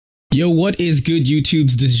Yo, what is good,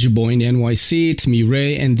 YouTubes? This is your boy in NYC. It's me,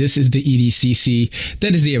 Ray, and this is the EDCC.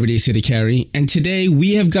 That is the Everyday City Carry. And today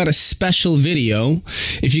we have got a special video.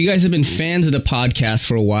 If you guys have been fans of the podcast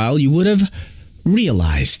for a while, you would have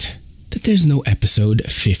realized that there's no episode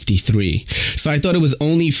 53. So I thought it was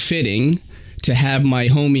only fitting to have my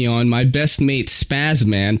homie on, my best mate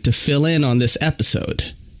Spazzman, to fill in on this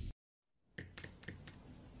episode.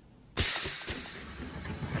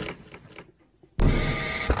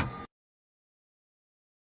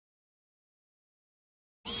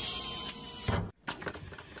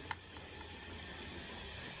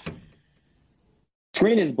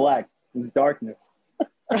 Screen is black. It's darkness.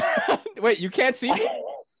 Wait, you can't see me?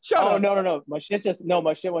 Shut up. No. My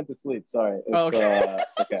shit went to sleep. Sorry. Okay.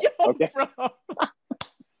 Okay. Yo, Okay. bro.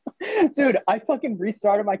 Dude, I fucking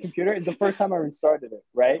restarted my computer. It's the first time I restarted it,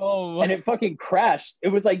 right? Oh, and it fucking crashed. It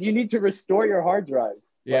was like, you need to restore your hard drive.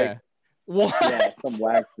 yeah. What? Yeah, some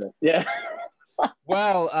whack shit. Yeah.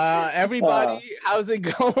 Well, everybody, how's it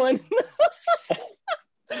going?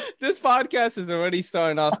 This podcast is already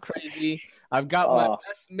starting off crazy. I've got my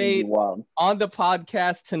best mate on the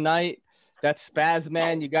podcast tonight. That's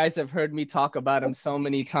Spazzman. You guys have heard me talk about him so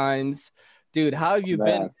many times. Dude, how have you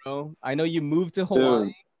been, bro? I know you moved to Hawaii.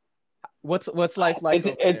 Dude. What's life like?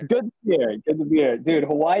 It's good to be here. Good to be here. Dude,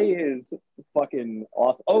 Hawaii is fucking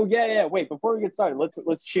awesome. Oh, yeah. Wait, before we get started,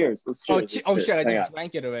 let's cheers. Let's cheers. Oh shit, I just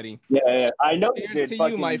drank it already. Yeah. I know. Cheers to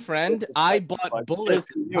you, my friend. I bought Bullet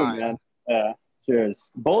this time. Man. Yeah. Cheers.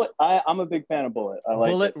 Bullet. I'm a big fan of Bullet. I like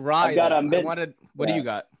Bullet Ride. What do you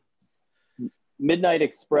got? Midnight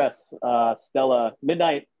Express, Stella,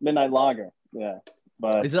 Midnight Lager. Yeah.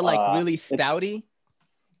 But is it like really stouty?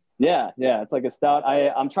 Yeah. It's like a stout.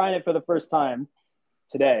 I'm trying it for the first time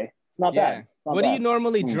today. It's not bad. What do you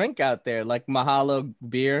normally drink out there? Like Mahalo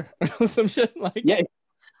beer or some shit like? Yeah.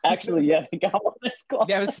 Actually, yeah, they got one that's called.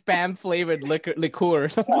 They have a spam flavored liqueur or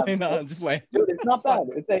something. No, just like, dude, it's not bad.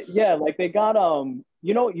 Like they got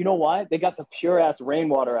you know why? They got the pure ass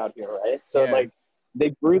rainwater out here, right? So like they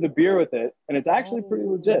brew the beer with it, and it's actually pretty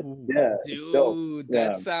legit. Yeah, dude,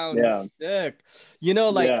 that sounds sick. You know,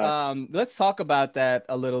 like let's talk about that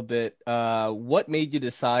a little bit. What made you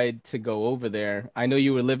decide to go over there? I know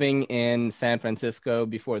you were living in San Francisco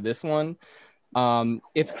before this one.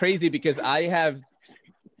 It's crazy because I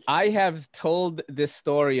have told this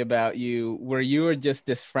story about you where you are just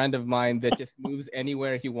this friend of mine that just moves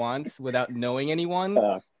anywhere he wants without knowing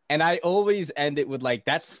anyone. And I always end it with like,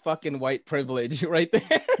 that's fucking white privilege right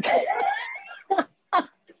there.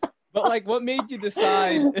 But like, what made you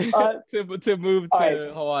decide to move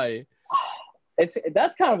to Hawaii?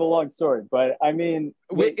 That's kind of a long story, but I mean,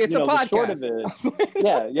 it's a podcast. The short of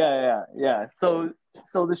it, yeah.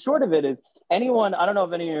 So the short of it is, anyone, I don't know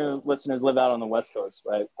if any of your listeners live out on the West Coast,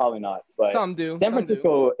 right? Probably not, but some do. San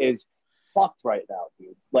Francisco is fucked right now,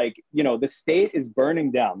 dude. Like, the state is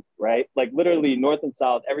burning down, right? Like literally north and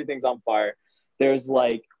south, everything's on fire. There's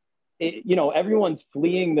like, everyone's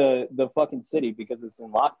fleeing the fucking city because it's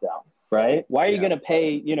in lockdown, right? Why are you going to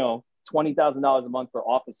pay, $20,000 a month for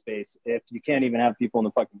office space if you can't even have people in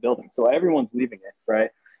the fucking building? So everyone's leaving it, right?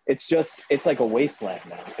 It's like a wasteland,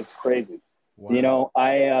 man. It's crazy. Wow.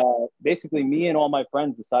 I basically, me and all my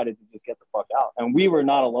friends decided to just get the fuck out, and we were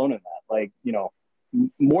not alone in that. Like,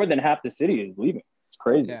 more than half the city is leaving. It's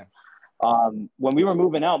crazy. Yeah. When we were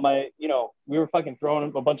moving out, we were fucking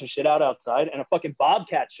throwing a bunch of shit outside, and a fucking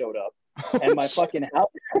bobcat showed up, and my fucking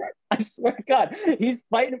house. I swear to God, he's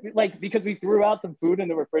fighting, like, because we threw out some food in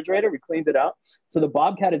the refrigerator, we cleaned it out. So the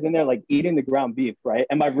bobcat is in there, like, eating the ground beef, right?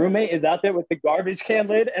 And my roommate is out there with the garbage can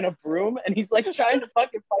lid and a broom, and he's, like, trying to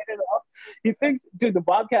fucking fight it out. He thinks, dude, the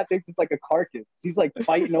bobcat thinks it's like a carcass. He's, like,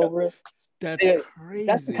 fighting over it. That's crazy.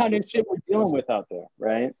 That's the kind of shit we're dealing with out there,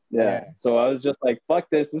 right? Yeah. So I was just like, fuck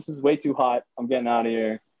this. This is way too hot. I'm getting out of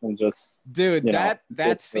here. And just, dude,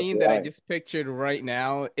 that scene that I just pictured right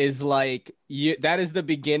now is like, that is the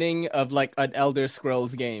beginning of like an Elder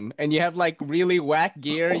Scrolls game, and you have like really whack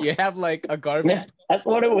gear. You have like a garbage. Yeah, that's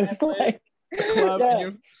what it was like.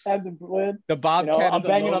 The bobcat. I'm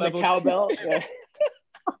banging on the cowbell. Yeah.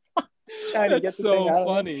 Trying to get so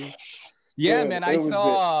funny. Yeah, man.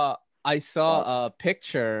 I saw a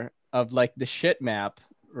picture of like the shit map.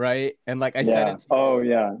 Right, and like I sent it to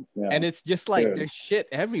you. And it's just like there's shit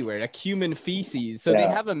everywhere, like human feces. So they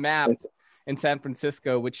have a map in San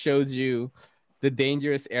Francisco which shows you the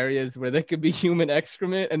dangerous areas where there could be human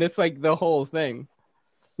excrement, and it's like the whole thing.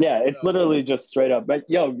 Yeah, it's literally just straight up. But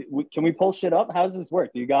yo, can we pull shit up? How does this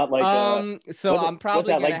work? Do you got like I'm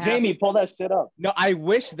probably gonna like Jamie pull that shit up? No, I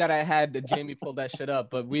wish that I had Jamie pull that shit up,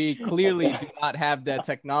 but we clearly do not have that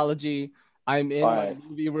technology. I'm in my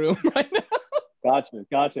movie room right now. Gotcha.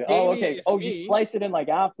 Oh, okay. Oh, you splice it in like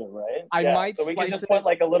after, right? I might. So we can just put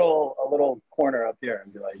like a little corner up here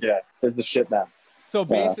and be like, yeah, there's the shit now. So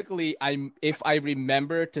basically, if I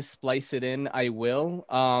remember to splice it in, I will.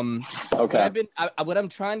 Okay. What I'm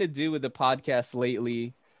trying to do with the podcast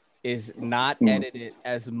lately is not edit it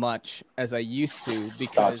as much as I used to,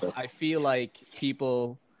 because I feel like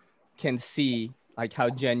people can see like how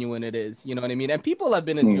genuine it is, you know what I mean? And people have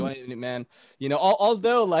been enjoying it, man. You know,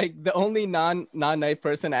 although like the only non-knife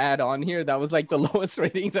person I had on here that was like the lowest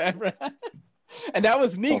ratings I ever had. And that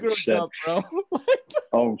was Negro Jump, bro.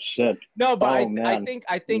 Oh shit. No, but I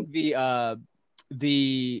think the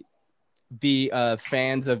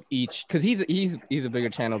fans of each, because he's a bigger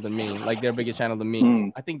channel than me, like they're a bigger channel than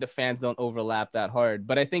me. I think the fans don't overlap that hard.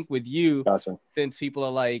 But I think with you, since people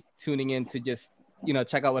are like tuning in to just, you know,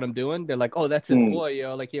 check out what I'm doing, they're like, oh, that's his boy,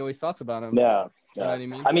 yo, like he always talks about him. Yeah. You know what I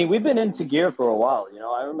mean? I mean, we've been into gear for a while. You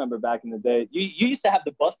know, I remember back in the day, you used to have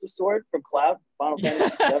the Buster Sword from Cloud, Final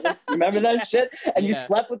Fantasy VII. Remember that shit? And you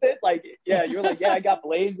slept with it? Like, yeah, you were like, yeah, I got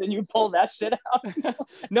blades, and you pulled that shit out.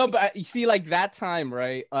 No, but you see, like that time,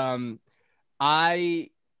 right? I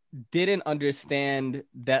didn't understand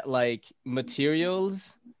that like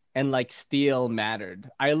materials and like steel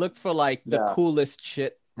mattered. I looked for like the coolest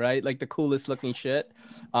shit, right? Like the coolest looking shit.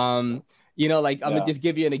 You know, like I'm gonna just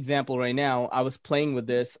give you an example right now. I was playing with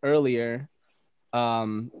this earlier.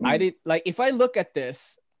 I did like, if I look at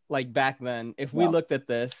this like back then, if we looked at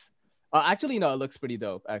this, actually no, it looks pretty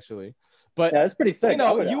dope actually. But yeah, it's pretty sick. You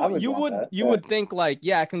know, you would think like,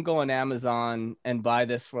 yeah, I can go on Amazon and buy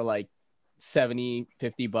this for like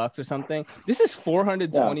 $70-$50 or something. This is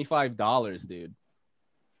 $425, dude.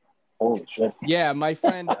 Holy shit. Yeah, my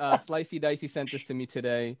friend Slicey Dicey sent this to me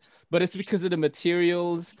today, but it's because of the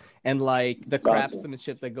materials and like the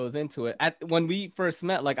craftsmanship that goes into it. When we first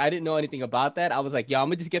met, like I didn't know anything about that. I was like, yo, I'm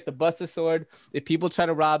gonna just get the Buster Sword. If people try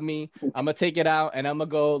to rob me, I'm gonna take it out and I'm gonna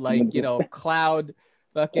go like, you know, Cloud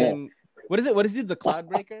fucking what is it? The Cloud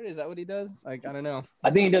Breaker? Is that what he does? Like, I don't know. I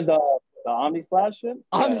think he does the Omni Slash shit.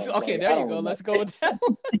 Okay, like, there you go. Let's go with that.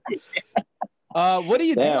 What do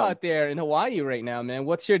you do out there in Hawaii right now, man?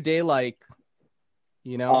 What's your day like?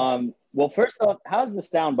 You know? Well, first off, how's the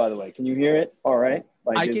sound, by the way? Can you hear it all right?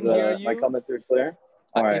 Like, I can hear you. Am I coming through clear?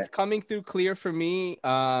 All right. It's coming through clear for me.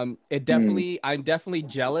 I'm definitely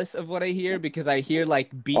jealous of what I hear, because I hear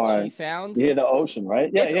like beachy sounds. You hear the ocean, right?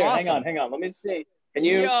 Yeah, it's awesome. Hang on. Let me see. Can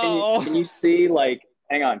you see like,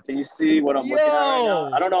 hang on, can you see what I'm looking at right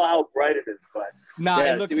now? I don't know how bright it is, but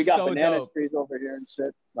it looks we got so banana dope. trees over here and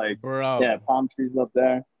shit. Like, bro. Yeah, palm trees up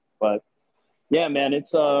there. But yeah, man,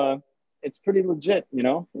 it's pretty legit, you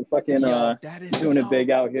know. We're fucking doing it big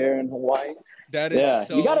out here in Hawaii. That is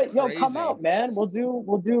so you gotta crazy. Come out, man. We'll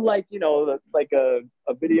do like, you know, like a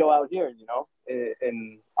video out here, you know,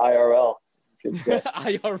 in IRL.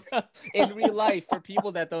 IRL in real life, for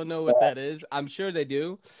people that don't know what that is. I'm sure they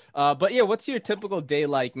do. But yeah, what's your typical day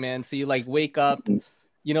like, man? So you like wake up,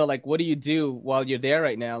 you know, like what do you do while you're there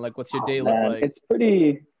right now? Like what's your day look like? It's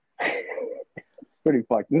pretty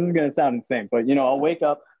fucked. This is gonna sound insane, but you know, I'll wake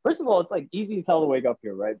up. First of all, it's like easy as hell to wake up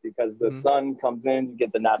here, right? Because the sun comes in, you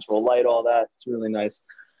get the natural light, all that. It's really nice.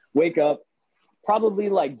 Wake up, probably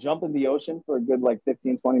like jump in the ocean for a good like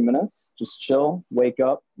 15-20 minutes. Just chill, wake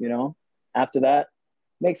up, you know. After that,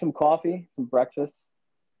 make some coffee, some breakfast,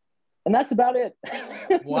 and that's about it.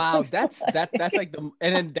 Wow, that's like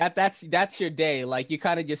and then that's your day. Like you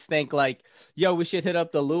kind of just think like, yo, we should hit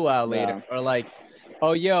up the luau later, or like,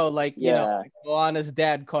 oh, yo, like you know, Moana's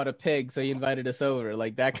dad caught a pig, so he invited us over,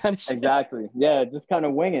 like that kind of shit. Exactly. Yeah, just kind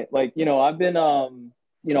of wing it. Like, you know, I've been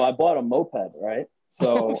you know, I bought a moped, right?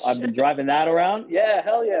 So I've been driving that around. Yeah,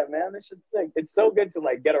 hell yeah, man, this shit's sick. It's so good to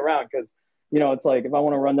like get around, because you know, it's like if I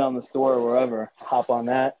want to run down the store or wherever, hop on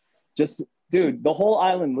that. Just, dude, the whole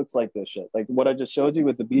island looks like this shit. Like what I just showed you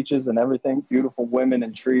with the beaches and everything, beautiful women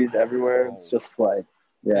and trees everywhere. It's just like,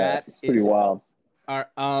 it's pretty wild.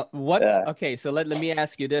 Okay, so let me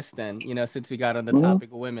ask you this then, you know, since we got on the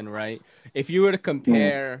topic of women, right? If you were to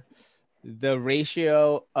compare the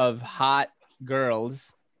ratio of hot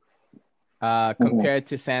girls compared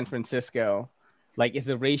to San Francisco, like is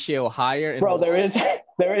the ratio higher? Bro, there is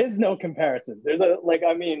no comparison. There's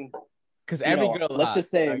because every girl, let's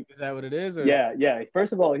just say, like, is that what it is? Or? Yeah.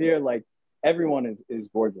 First of all, here, like everyone is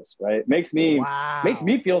gorgeous, right? Makes me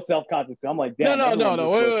feel self-conscious. I'm like, damn.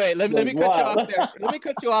 No. Wait. Let me cut you off there. Let me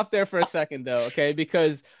cut you off there for a second, though, okay?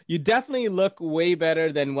 Because you definitely look way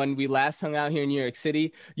better than when we last hung out here in New York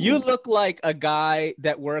City. You look like a guy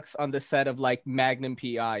that works on the set of like Magnum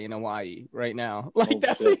PI in Hawaii right now. Like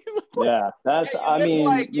that's what you look Yeah, that's. I mean,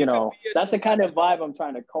 like you know, that's the kind of vibe I'm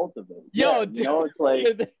trying to cultivate. Yo, dude, you know, it's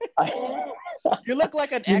like you look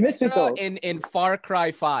like an extra in Far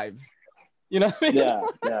Cry 5. You know what I mean?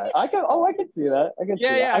 Yeah. I can see that. I can see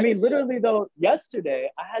that. I mean, literally though, yesterday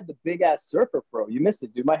I had the big ass surfer fro. You missed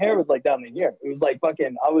it, dude. My hair was like down in here. It was like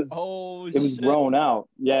fucking. It was grown out.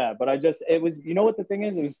 Yeah, but it was. You know what the thing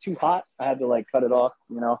is? It was too hot. I had to like cut it off.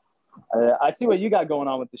 You know. I see what you got going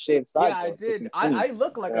on with the shaved side. Yeah, I did. I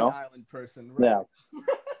look like an island person. Right? Yeah.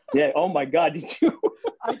 Yeah. Oh my God, did you?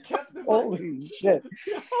 I kept the. Holy shit!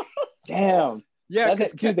 Damn. Yeah,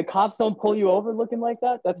 dude, the cops don't pull you over looking like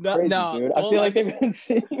that. That's crazy, dude. I feel like they've been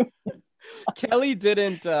seeing you. Kelly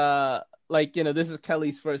didn't like, you know, this is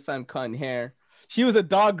Kelly's first time cutting hair. She was a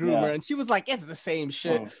dog groomer, and she was like, "It's the same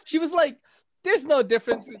shit." She was like, "There's no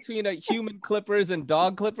difference between human clippers and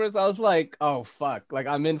dog clippers." I was like, "Oh fuck!" Like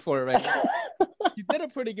I'm in for it right now. She did a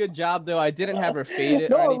pretty good job though. I didn't have her fade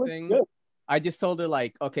it or anything. I just told her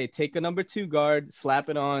like, "Okay, take a number 2 guard, slap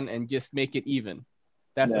it on, and just make it even."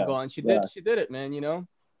 That's the goal, and she did it, man. You know,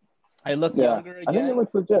 I look younger again. I think it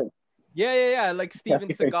looks legit. Yeah. Like Steven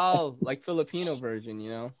Seagal, like Filipino version,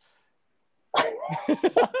 you know.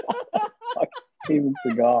 Steven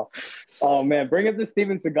Seagal. Oh man, bring up the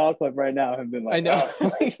Steven Seagal clip right now. I've been like, I know.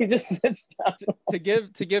 He just sits down. To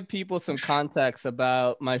give people some context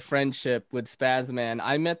about my friendship with Spazzman,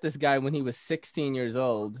 I met this guy when he was 16 years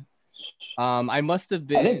old. I must have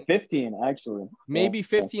been, I think 15 actually. Maybe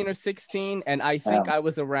 15 or 16, and I think I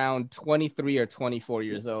was around 23 or 24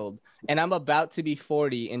 years old, and I'm about to be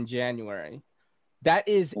 40 in January. That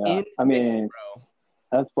is insane, bro.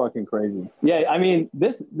 That's fucking crazy. Yeah, I mean,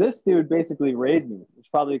 this dude basically raised me, which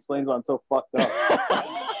probably explains why I'm so fucked up.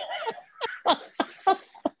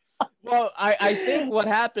 Well, I think what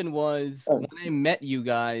happened was when I met you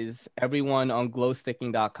guys, everyone on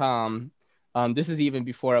glowsticking.com, this is even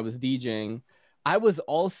before I was DJing, I was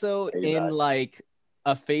also in like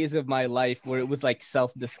a phase of my life where it was like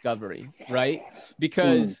self-discovery, right?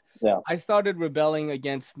 Because I started rebelling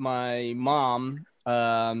against my mom,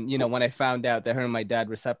 you know, when I found out that her and my dad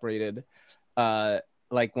were separated,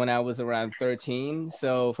 like when I was around 13.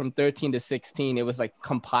 So from 13 to 16, it was like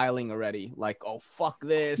compiling already. Like, oh, fuck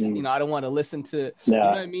this. You know, I don't want to listen to, you know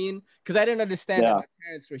what I mean? Because I didn't understand that my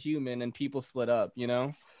parents were human and people split up, you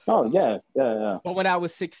know? Oh, yeah. But when I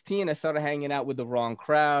was 16, I started hanging out with the wrong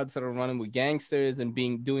crowd, started running with gangsters and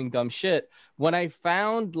doing dumb shit. When I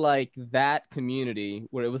found like that community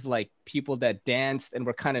where it was like people that danced and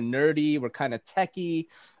were kind of nerdy, were kind of techie,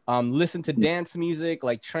 listened to dance music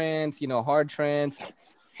like trance, you know, hard trance,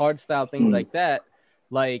 hard style, things like that.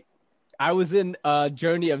 Like I was in a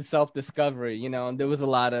journey of self-discovery, you know, and there was a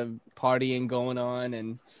lot of partying going on.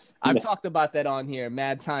 And I've talked about that on here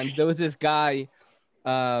mad times. There was this guy,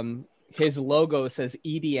 his logo says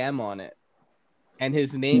EDM on it, and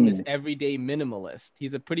his name is Everyday Minimalist.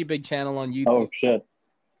 He's a pretty big channel on YouTube. Oh shit!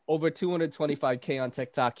 Over 225K on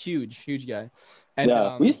TikTok. Huge guy.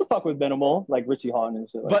 And we used to fuck with Minimal, like Richie Hawtin and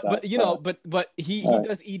shit like that. But you know, but he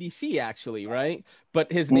does EDC actually, right?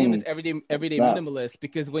 But his name is Everyday Minimalist,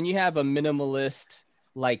 because when you have a minimalist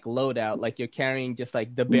like loadout, like you're carrying just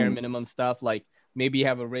like the bare minimum stuff, like maybe you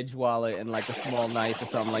have a Ridge wallet and like a small knife or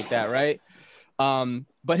something like that, right?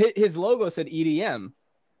 But his logo said EDM.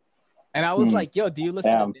 And I was like, yo, do you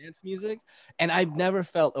listen to dance music? And I've never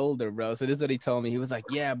felt older, bro. So this is what he told me. He was like,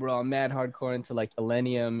 yeah, bro, I'm mad hardcore into like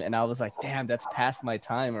Millennium. And I was like, damn, that's past my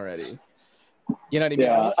time already. You know what I mean?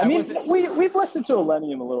 Yeah. I mean, we've listened to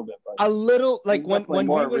Millennium a little bit. But a little, like when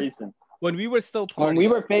we were still partying. When we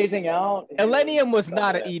were phasing out. Millennium was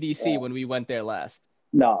not an EDC when we went there last.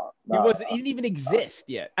 No. He didn't even exist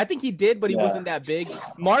yet. I think he did, but he wasn't that big.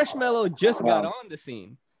 Marshmello just got on the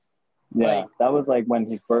scene. Yeah, like, that was like when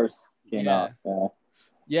he first came out. And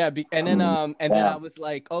then I was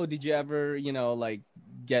like, oh, did you ever, you know, like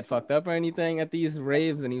get fucked up or anything at these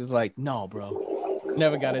raves? And he was like, no, bro,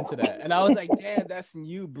 never got into that. And I was like, damn, that's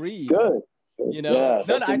new breed. Good. You know,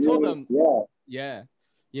 I told him,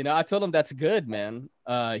 you know, I told him that's good, man.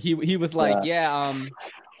 He was like,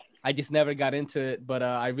 I just never got into it, but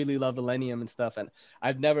I really love Millennium and stuff, and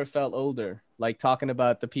I've never felt older. Like talking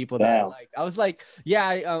about the people that I like. I was like,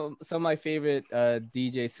 some of my favorite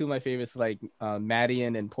DJs, two of my favorites, like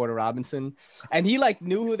Madian and Porter Robinson, and he like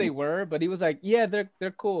knew who they were, but he was like, yeah, they're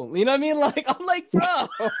cool. You know what I mean? Like I'm like,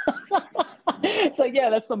 bro. It's like,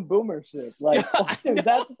 yeah, that's some boomer shit. Like, dude,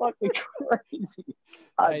 that's fucking crazy.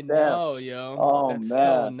 I know, yo. Oh that's man,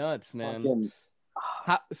 so nuts, man.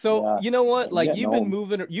 You know what? Like you've been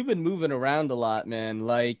moving around a lot, man.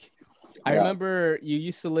 Like I remember you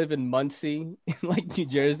used to live in Muncie, in like New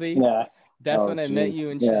Jersey. Yeah. That's when I met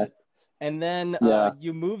you and shit. and then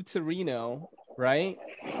you moved to Reno, right?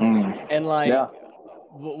 Mm. And like,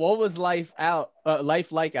 what was life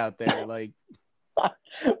like out there? Like,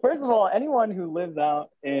 first of all, anyone who lives out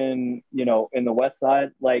in, you know, in the West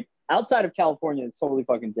Side, like outside of California, it's totally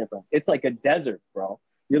fucking different. It's like a desert, bro.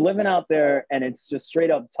 You're living out there and it's just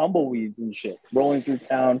straight up tumbleweeds and shit rolling through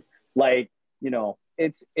town. Like, you know,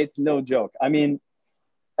 it's no joke. I mean,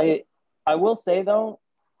 I will say though,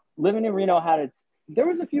 living in Reno there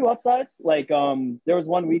was a few upsides. Like, there was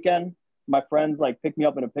one weekend, my friends like picked me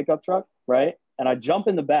up in a pickup truck, right? And I jump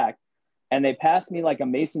in the back and they passed me like a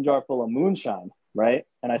mason jar full of moonshine, right?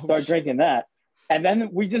 And I start drinking that. And then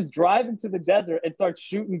we just drive into the desert and start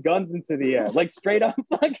shooting guns into the air, like straight up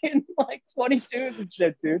fucking like 22s and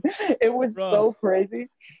shit, dude. It was so crazy.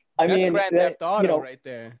 I mean, Grand Theft Auto, you know, right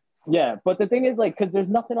there. Yeah, but the thing is, like, because there's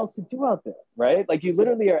nothing else to do out there, right? Like, you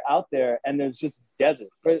literally are out there and there's just desert.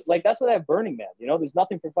 Like, that's why they have Burning Man, you know? There's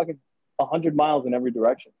nothing for fucking 100 miles in every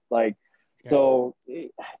direction. Like, so,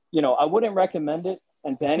 you know, I wouldn't recommend it.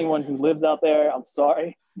 And to anyone who lives out there, I'm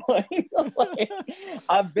sorry. like,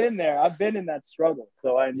 I've been there. I've been in that struggle.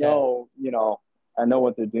 So I know, you know, I know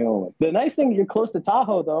what they're dealing with. The nice thing, you're close to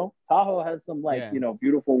Tahoe, though. Tahoe has some, like, you know,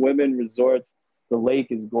 beautiful women resorts. The lake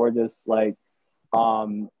is gorgeous. Like,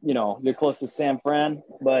 you know, you're close to San Fran,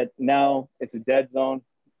 but now it's a dead zone.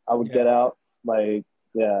 I would get out. Like,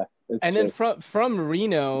 and then from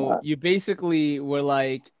Reno, you basically were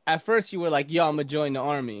like, at first you were like, yo, I'm gonna join the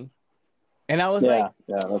army. And I was like,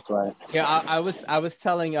 yeah, that's right. Yeah, I was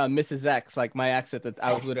telling Mrs. X, like my ex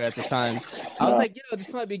I was with her at the time. I was like, yo,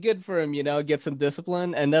 this might be good for him, you know, get some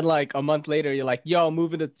discipline. And then like a month later, you're like, yo, I'm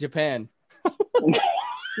moving to Japan.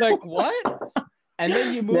 Like, what? And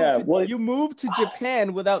then you moved to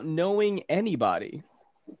Japan without knowing anybody.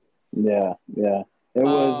 Yeah. It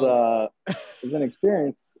was an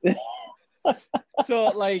experience. So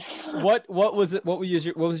like, what was it? What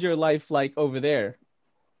was your life like over there?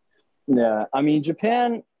 Yeah, I mean,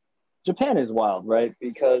 Japan is wild, right?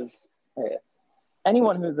 Because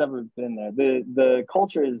anyone who's ever been there, the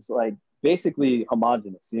culture is like basically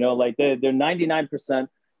homogenous. You know, like they're 99%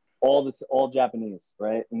 all Japanese,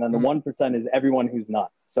 right? And then the 1% is everyone who's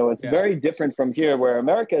not. So it's very different from here, where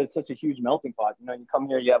America is such a huge melting pot. You know, you come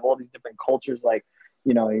here, you have all these different cultures. Like,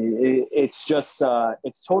 you know, it's just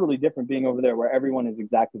it's totally different being over there, where everyone is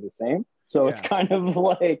exactly the same. So it's kind of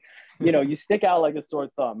like, you know, you stick out like a sore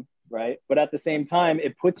thumb, right? But at the same time,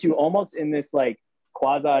 it puts you almost in this like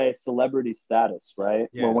quasi celebrity status, right?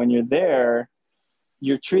 Where when you're there,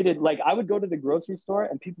 you're treated like, I would go to the grocery store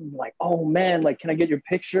and people would be like, oh man, like, can I get your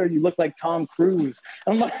picture? You look like Tom Cruise.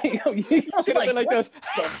 I'm like, you should have been like this.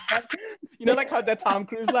 You know, like how that Tom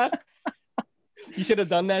Cruise laugh? You should have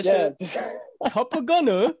done that shit. Top of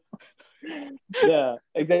Gunner. Yeah,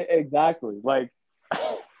 exactly. Like,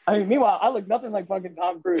 I mean, meanwhile, I look nothing like fucking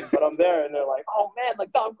Tom Cruise, but I'm there and they're like, oh man,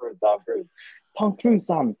 like Tom Cruise,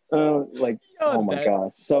 Tom. Like, oh my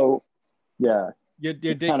God. So, yeah. Your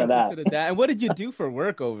dick considered that. And what did you do for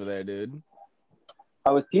work over there, dude?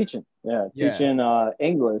 I was teaching. Teaching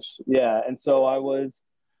English. Yeah. And so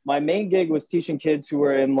my main gig was teaching kids who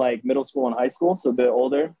were in like middle school and high school, so a bit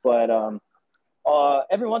older. But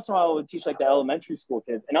every once in a while I would teach like the elementary school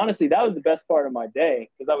kids. And honestly, that was the best part of my day,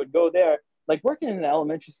 because I would go there, like working in an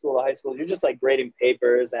elementary school or high school, you're just like grading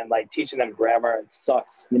papers and like teaching them grammar. It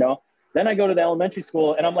sucks, you know? Then I go to the elementary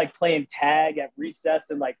school and I'm like playing tag at recess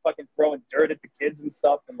and like fucking throwing dirt at the kids and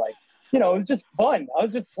stuff. And like, you know, it was just fun. I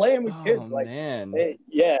was just playing with kids. Like, man. it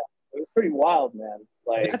was pretty wild, man.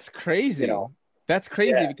 Like, that's crazy. You know, that's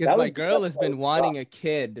crazy because my girl has been wanting a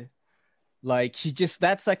kid. Like,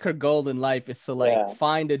 that's like her goal in life, is to like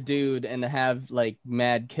find a dude and have like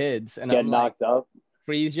mad kids. And I'm knocked like, up.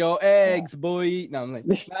 Freeze your eggs, boy. No, I'm like,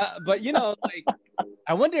 but you know, like,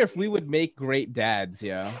 I wonder if we would make great dads,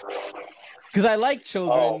 because I like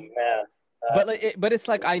children. Oh man. But it's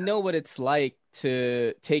like, I know what it's like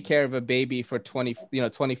to take care of a baby for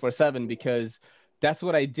 24/7, because that's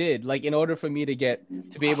what I did. Like, in order for me to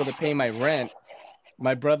be able to pay my rent,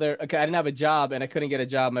 my brother, I didn't have a job and I couldn't get a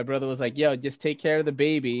job. My brother was like, yo, just take care of the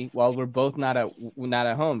baby while we're both not at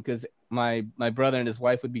home, because my brother and his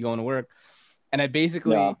wife would be going to work. And I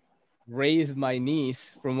basically raised my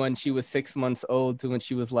niece from when she was 6 months old to when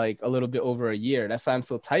she was like a little bit over a year. That's why I'm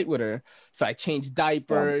so tight with her. So I changed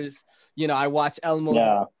diapers. You know, I watch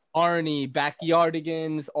Elmo, Arnie,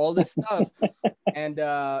 Backyardigans, all this stuff. And,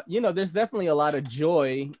 you know, there's definitely a lot of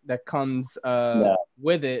joy that comes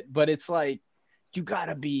with it. But it's like, you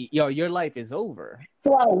gotta be, your life is over. It's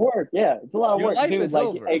a lot of work. Yeah, it's a lot of work, dude. Like,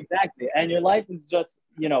 over. Exactly. And your life is just,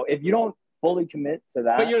 you know, if you don't fully commit to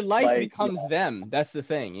that. But your life becomes them. That's the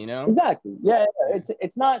thing, you know? Exactly. Yeah.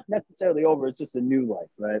 It's not necessarily over. It's just a new life,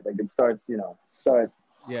 right? Like it starts,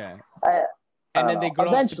 Yeah. And then they grow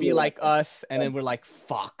up to be like us, and then we're like,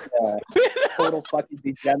 fuck. Yeah, total fucking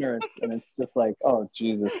degenerates. And it's just like, oh,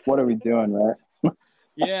 Jesus, what are we doing, right?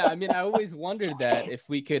 Yeah, I mean, I always wondered that if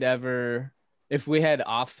we could ever, if we had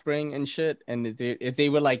offspring and shit, and if they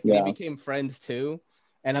were like, they became friends too.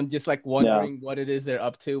 And I'm just like wondering what it is they're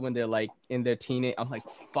up to when they're like in their teenage. I'm like,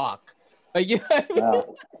 fuck. Like,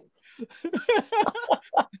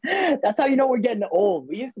 That's how you know we're getting old.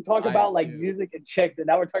 We used to talk about like music and chicks, and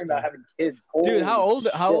now we're talking about having kids. Dude, how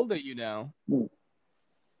old are you now?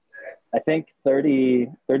 I think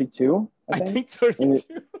 32. I think 32.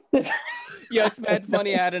 Yeah, it's mad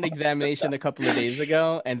funny. I had an examination a couple of days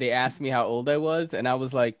ago, and they asked me how old I was, and I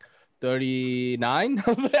was like 39.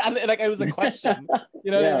 Like it was a question.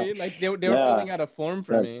 You know what I mean? Like they were filling out a form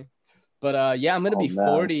for me. But I'm gonna be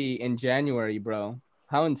 40 in January, bro.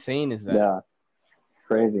 How insane is that? Yeah, it's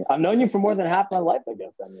crazy. I've known you for more than half my life, I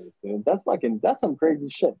guess. I mean, dude, that's some crazy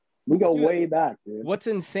shit. We go way back, dude. What's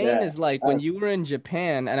insane is like when you were in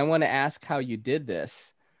Japan, and I want to ask how you did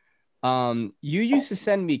this. You used to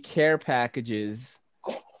send me care packages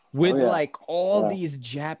with like all these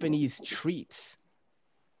Japanese treats.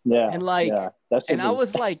 Yeah. And like, and I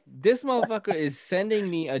was like, this motherfucker is sending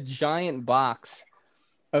me a giant box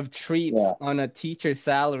of treats on a teacher's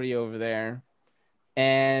salary over there.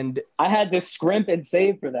 And I had to scrimp and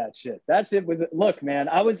save for that shit. That shit was, look, man,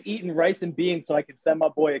 I was eating rice and beans so I could send my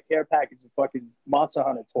boy a care package of fucking Monster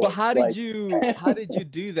Hunter toys. But how did you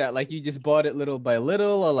do that? Like you just bought it little by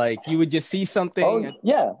little, or like you would just see something? Oh,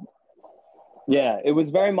 yeah. It was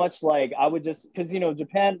very much like I would just, because,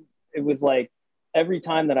 Japan, it was like every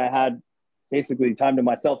time that I had basically time to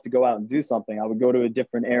myself to go out and do something, I would go to a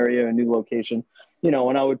different area, a new location,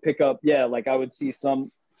 and I would pick up, like I would see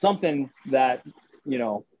something that,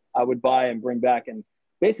 I would buy and bring back, and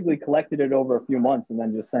basically collected it over a few months and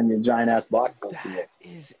then just send you a giant ass box. That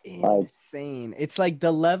is insane. It's like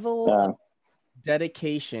the level of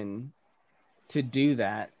dedication to do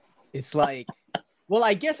that. It's like, well,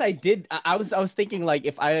 I guess I did. I was thinking like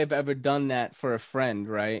if I have ever done that for a friend,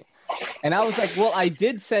 right? And I was like, well, I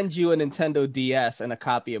did send you a Nintendo DS and a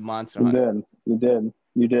copy of Monster Hunter. You did.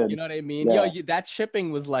 You know what I mean? Yeah. Yo, that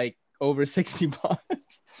shipping was like over $60.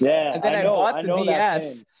 Yeah. And then I bought the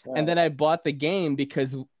DS, and then I bought the game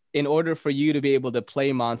because in order for you to be able to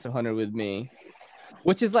play Monster Hunter with me,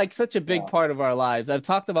 which is like such a big part of our lives. I've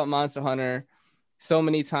talked about Monster Hunter so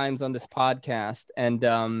many times on this podcast,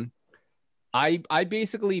 and I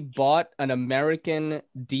basically bought an American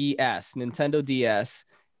DS, Nintendo DS,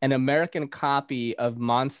 an American copy of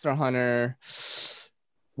Monster Hunter.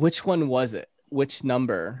 Which one was it? Which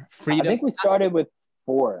number? Freedom. I think we started with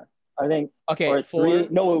 4. I think. Okay, or 4. 3.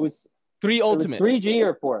 No, it was 3 Ultimate. 3G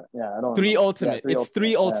or 4? Yeah, I don't know. 3 Ultimate. Yeah, it's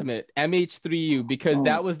 3 Ultimate. MH3U, because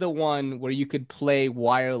that was the one where you could play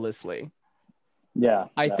wirelessly. Yeah.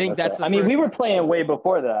 I think that's right. I mean, we were playing way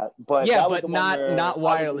before that, but but not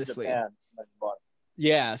wirelessly.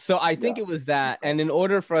 Yeah, so I think it was that. And in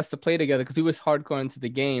order for us to play together, because we was hardcore into the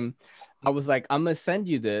game, I was like, I'm gonna send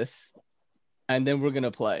you this, and then we're gonna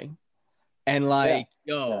play. And like,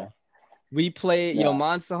 we played,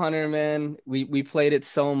 Monster Hunter, man. We played it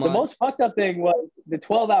so much. The most fucked up thing was the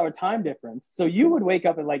 12-hour time difference. So you would wake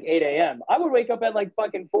up at like 8 a.m. I would wake up at like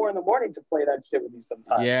fucking 4 in the morning to play that shit with you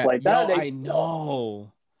sometimes. Yeah, like that. I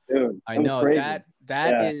know. Dude, I know crazy.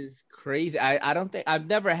 That is crazy. I don't think I've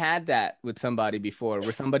never had that with somebody before,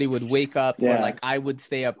 where somebody would wake up or like I would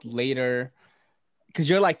stay up later. Because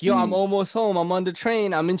you're like, yo, I'm almost home. I'm on the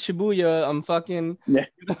train. I'm in Shibuya. I'm fucking. Yeah.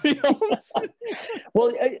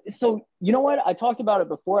 Well, so you know what? I talked about it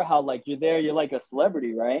before, how like you're there, you're like a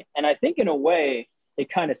celebrity, right? And I think in a way it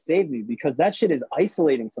kind of saved me, because that shit is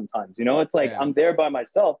isolating sometimes. It's like I'm there by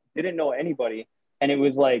myself, didn't know anybody. And it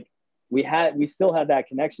was like we still had that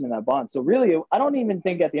connection and that bond. So really, I don't even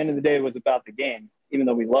think at the end of the day it was about the game, even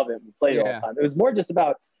though we love it. We played it all the time. It was more just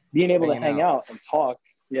about being able to hang out and talk.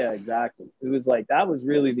 Yeah, exactly. It was like, that was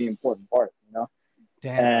really the important part,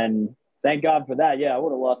 Damn. And thank God for that. Yeah, I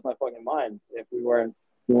would have lost my fucking mind if we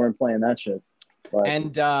weren't playing that shit. But...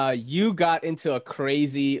 And you got into a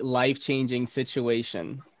crazy, life-changing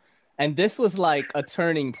situation. And this was like a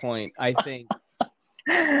turning point, I think.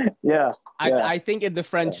 I think in the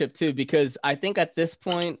friendship too, because I think at this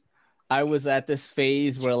point, I was at this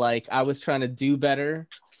phase where like I was trying to do better,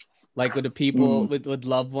 like with the people, with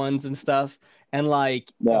loved ones and stuff. And like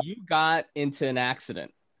you got into an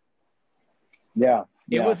accident. Yeah.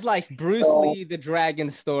 It was like Bruce Lee, the Dragon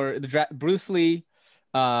story. Bruce Lee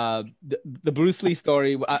the Bruce Lee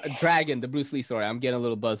story, Dragon, the Bruce Lee story. I'm getting a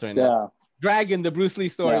little buzz right now. Yeah. Dragon, the Bruce Lee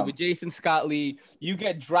story with Jason Scott Lee. You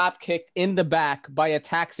get drop kicked in the back by a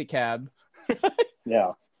taxi cab.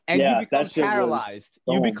 Yeah. And you become paralyzed.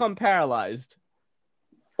 You become paralyzed.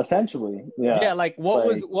 Essentially, yeah. Yeah, like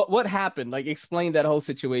what happened? Like, explain that whole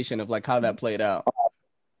situation of like how that played out.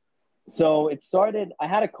 So it started, I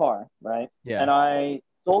had a car, right? Yeah. And I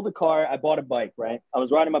sold the car, I bought a bike, right? I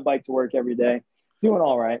was riding my bike to work every day, doing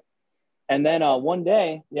all right. And then one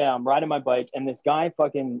day, I'm riding my bike and this guy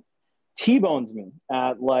fucking T-bones me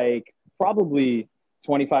at like probably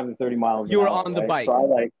 25 to 30 miles an hour. You were on the bike. So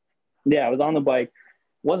I was on the bike.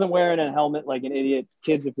 Wasn't wearing a helmet like an idiot.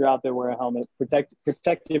 Kids, if you're out there, wear a helmet. Protect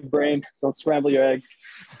your brain. Don't scramble your eggs.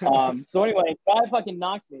 So anyway, guy fucking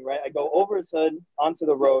knocks me, right? I go over his hood onto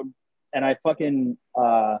the road, and I fucking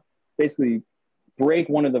basically break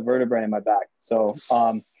one of the vertebrae in my back. So,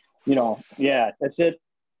 that's it.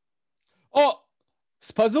 Oh,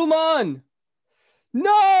 Spazzman!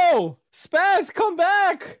 No! Spaz, come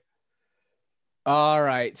back! All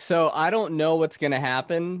right, so I don't know what's going to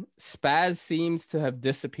happen. Spaz seems to have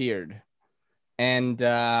disappeared. And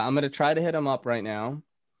I'm going to try to hit him up right now.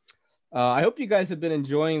 I hope you guys have been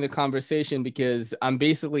enjoying the conversation because I'm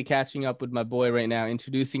basically catching up with my boy right now,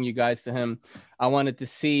 introducing you guys to him. I wanted to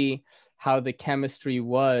see how the chemistry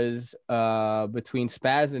was between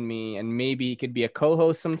Spaz and me, and maybe he could be a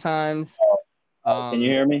co-host sometimes. Can you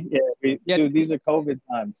hear me? Yeah, dude, these are COVID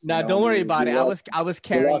times. No, don't worry about it. I was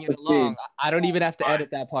carrying it along. I don't even have to edit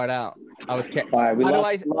that part out. I was carrying.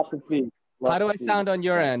 How do I sound on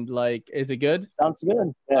your end? Like, is it good? Sounds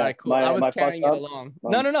good. Yeah. All right, cool. I was carrying it along.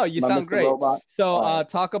 No, you sound great. So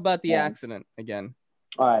talk about the accident again.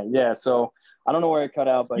 All right, yeah. So I don't know where it cut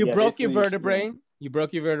out, but you broke your vertebrae. You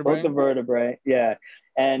broke your vertebrae. Broke the vertebrae, yeah.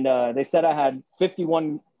 And they said I had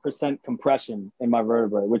 51% compression in my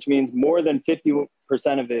vertebrae, which means more than 50%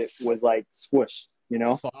 of it was like squished, you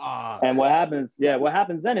know? Fuck. And what happens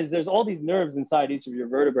then is there's all these nerves inside each of your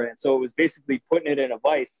vertebrae. And so it was basically putting it in a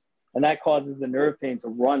vice, and that causes the nerve pain to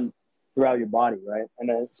run throughout your body, right? And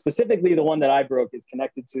then specifically the one that I broke is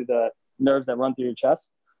connected to the nerves that run through your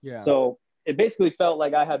chest. Yeah. So it basically felt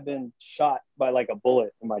like I had been shot by like a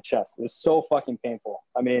bullet in my chest. It was so fucking painful.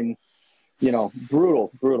 I mean,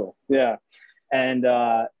 brutal. Yeah. And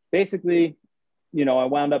basically, I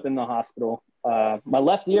wound up in the hospital. My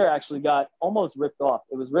left ear actually got almost ripped off.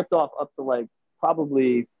 It was ripped off up to like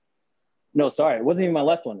probably, no, sorry, it wasn't even my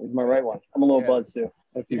left one. It was my right one. I'm a little buzzed too.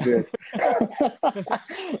 A few beers.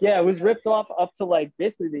 Yeah, it was ripped off up to like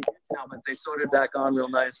basically the ear canal, but they sewed it back on real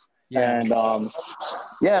nice. Yeah. And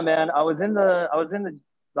man, I was in the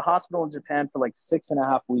hospital in Japan for like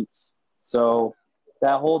 6.5 weeks. So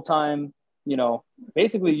that whole time,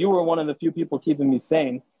 basically you were one of the few people keeping me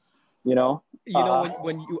sane. I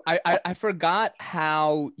forgot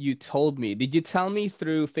how you told me. Did you tell me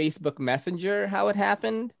through Facebook Messenger how it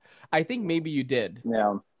happened? I think maybe you did.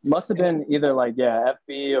 Yeah. Must have been either like,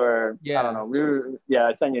 FB or I don't know.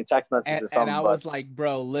 I sent you a text message or something. And I was like,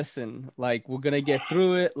 bro, listen, like we're going to get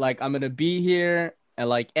through it. Like I'm going to be here. And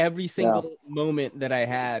like every single moment that I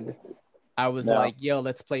had, I was like, yo,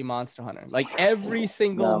 let's play Monster Hunter. Like every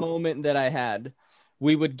single moment that I had,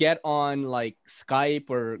 we would get on like Skype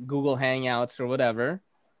or Google Hangouts or whatever.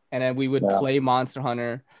 And then we would play Monster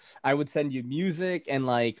Hunter. I would send you music. And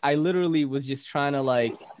like, I literally was just trying to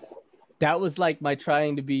like, that was like my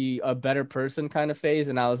trying to be a better person kind of phase.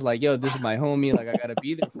 And I was like, yo, this is my homie. Like, I got to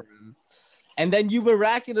be there for him. And then you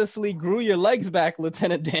miraculously grew your legs back,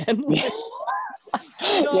 Lieutenant Dan.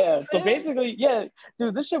 So basically,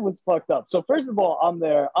 dude, this shit was fucked up. So first of all, I'm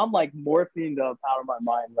there. I'm like morphined up out of my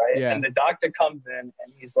mind, right? Yeah. And the doctor comes in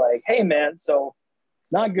and he's like, hey, man, so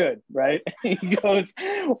it's not good, right? He goes,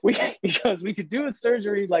 we could do a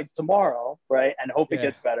surgery like tomorrow, right? And hope it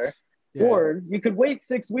gets better. Yeah. Or you could wait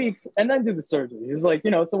 6 weeks and then do the surgery. He's like,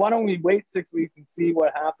 so why don't we wait 6 weeks and see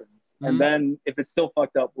what happens? Mm-hmm. And then if it's still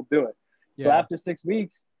fucked up, we'll do it. Yeah. So after 6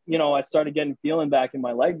 weeks, I started getting feeling back in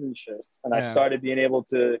my legs and shit. And I started being able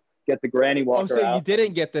to get the granny walker out. So you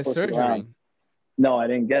didn't get the surgery? No, I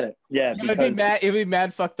didn't get it. Yeah. It'd be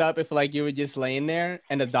mad fucked up if like you were just laying there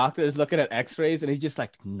and the doctor is looking at x-rays and he's just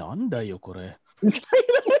like, Nanda yo kore.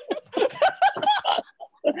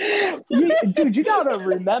 Dude, you gotta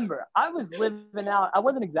remember, I was living out. I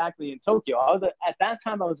wasn't exactly in Tokyo. At that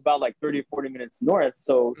time I was about like 30 or 40 minutes north.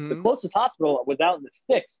 So the closest hospital was out in the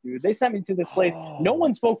sticks, dude. They sent me to this place. No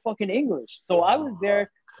one spoke fucking English. So I was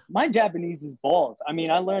there. My Japanese is balls. I mean,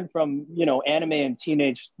 I learned from, anime and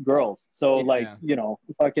teenage girls. So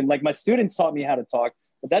fucking like my students taught me how to talk,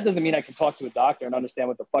 but that doesn't mean I can talk to a doctor and understand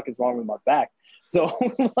what the fuck is wrong with my back. So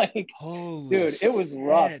like, Holy dude, it was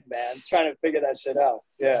rough, shit. man, trying to figure that shit out.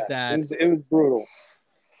 Yeah, it was brutal.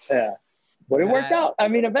 Yeah. But it worked out. I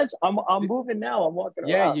mean, eventually, I'm moving now. I'm walking around.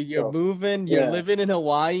 Yeah, you're moving. You're living in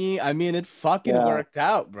Hawaii. I mean, it fucking worked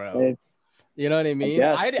out, bro. You know what I mean?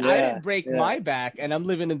 I didn't break my back, and I'm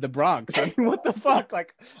living in the Bronx. I mean, what the fuck?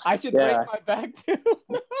 Like, I should break my back too.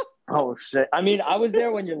 Oh shit! I mean, I was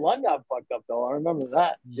there when your lung got fucked up, though. I remember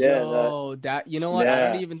that. Yo, that you know what?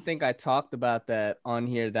 I don't even think I talked about that on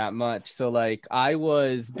here that much. So, like, I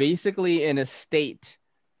was basically in a state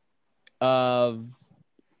of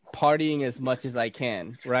partying as much as I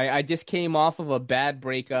can, right? I just came off of a bad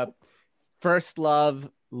breakup, first love,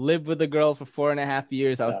 lived with a girl for 4.5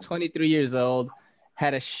 years. I was 23 years old,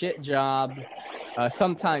 had a shit job,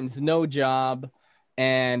 sometimes no job,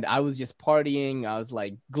 and I was just partying. I was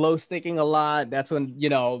like glow sticking a lot. That's when, you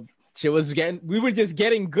know, we were just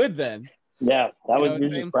getting good then. Yeah, that was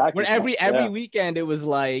just practice. Every weekend it was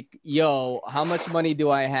like, yo, how much money do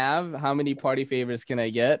I have? How many party favors can I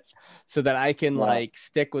get so that I can like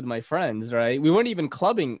stick with my friends, right? We weren't even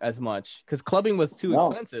clubbing as much because clubbing was too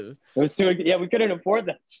expensive. It was we couldn't afford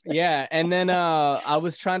that. Yeah, and then I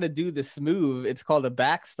was trying to do this move. It's called a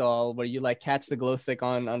back stall where you like catch the glow stick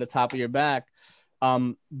on the top of your back,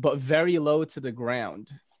 but very low to the ground.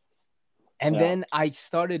 And then I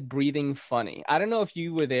started breathing funny. I don't know if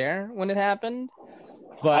you were there when it happened,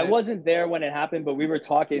 but I wasn't there when it happened, but we were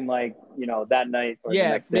talking like, you know, that night or the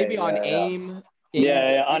next day. Maybe on AIM.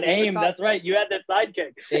 On AIM. That's right. You had the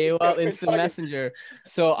sidekick. AOL Instant Messenger.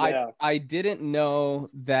 So I didn't know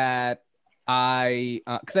that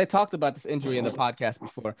because I talked about this injury in the podcast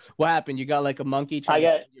before. What happened? You got like a monkey? I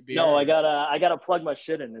gotta plug my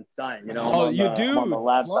shit in. It's dying. You know. You do. I'm on the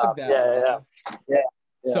laptop. Yeah.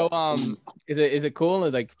 So is it cool?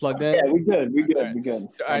 Like plugged in? Yeah, we good.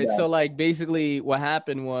 So, all right. So like basically what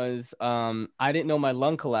happened was I didn't know my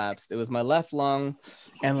lung collapsed. It was my left lung,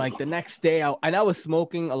 and like the next day I was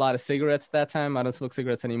smoking a lot of cigarettes that time. I don't smoke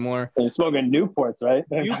cigarettes anymore. You're smoking Newports, right?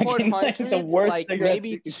 Newport hundreds, the worst like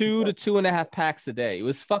maybe 2 to 2.5 packs a day. It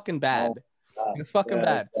was fucking bad. It was fucking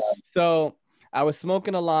bad. So I was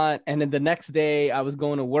smoking a lot, and then the next day I was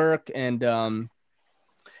going to work and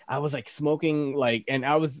I was like smoking like, and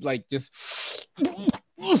I was like just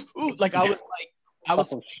like I was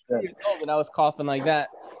years old and I was coughing like that.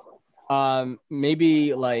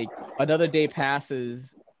 Maybe like another day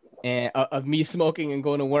passes and of me smoking and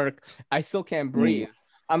going to work, I still can't breathe.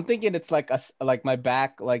 I'm thinking it's like my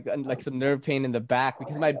back, like some nerve pain in the back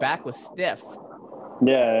because my back was stiff.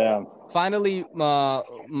 Yeah. Finally, my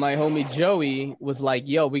homie Joey was like,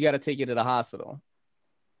 "Yo, we got to take you to the hospital."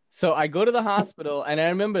 So I go to the hospital, and I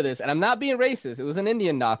remember this, and I'm not being racist. It was an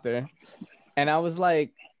Indian doctor. And I was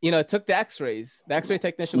like, you know, took the x-rays. The x-ray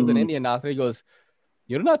technician was an Indian doctor. He goes,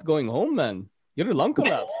 "You're not going home, man. You're lung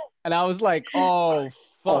collapsed." And I was like, oh,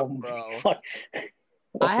 fuck, bro. Fuck.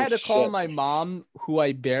 I had to call my mom, who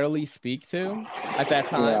I barely speak to at that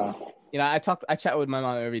time. Yeah. You know, I chat with my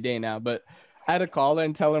mom every day now, but I had to call her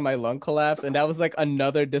and tell her my lung collapsed. And that was like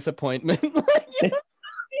another disappointment. Like, you know?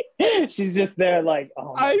 She's just there like,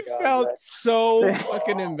 oh my God, felt so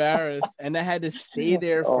fucking embarrassed, and I had to stay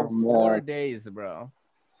there for 4 days, bro.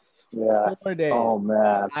 Yeah. 4 days. Oh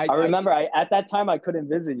man. I remember at that time I couldn't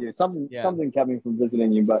visit you. Something kept me from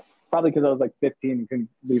visiting you, but probably because I was like 15 and couldn't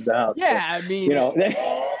leave the house. Yeah, but, I mean, you know,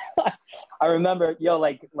 I remember,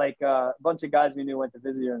 like a bunch of guys we knew went to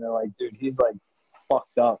visit you, and they're like, dude, he's like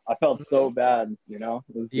fucked up. I felt so bad, you know.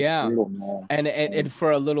 It was just brutal, man. And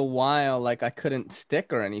for a little while, like I couldn't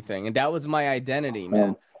stick or anything, and that was my identity,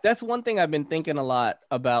 man. That's one thing I've been thinking a lot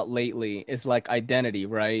about lately is like identity,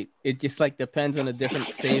 right? It just like depends on a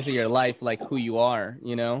different phase of your life, like who you are,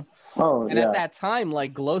 you know. At that time,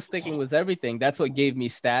 like glow sticking was everything. That's what gave me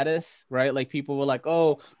status, right? Like people were like,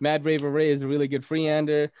 "Oh, Mad Raver Ray is a really good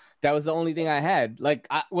freehander." That was the only thing I had. Like,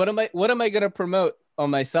 what am I gonna promote on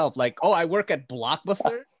myself? Like, oh, I work at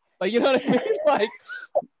Blockbuster. Like, you know what I mean? Like,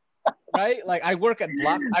 right? Like, I work at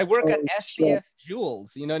SDS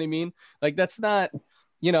Jewels. You know what I mean? Like, that's not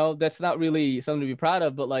really something to be proud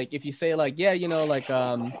of. But like, if you say like, yeah, you know, like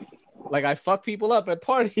I fuck people up at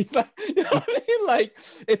parties, like, you know what I mean? Like,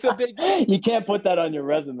 it's a big. You can't put that on your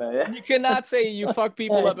resume. You cannot say you fuck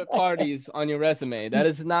people up at parties on your resume. That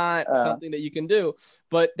is not something that you can do.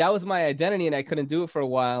 But that was my identity, and I couldn't do it for a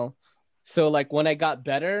while. So like when I got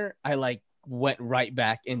better, I like went right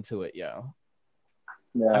back into it, yo.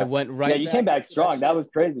 Yeah. I went right. Yeah, you came back strong. That was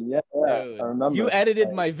crazy. Yeah, I remember. You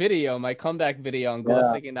edited my video, my comeback video on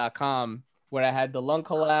glowsticking.com. where I had the lung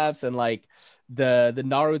collapse and like the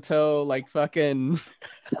Naruto like fucking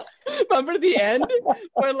remember the end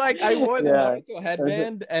where like I wore the Naruto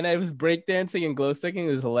headband and I was breakdancing and glow sticking.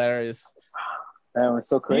 It was hilarious. Man, we're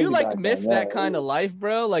so crazy. Do you like miss that kind of life,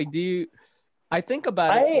 bro? Like, do you? I think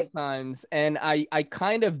about it sometimes, and I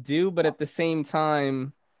kind of do, but at the same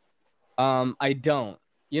time, I don't.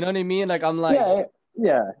 You know what I mean? Like, I'm like,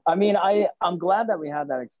 yeah. I mean, I'm glad that we had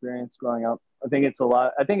that experience growing up. I think it's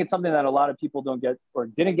something that a lot of people don't get or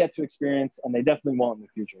didn't get to experience, and they definitely won't in the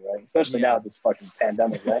future, right? Especially now with this fucking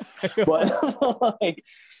pandemic, right? But like,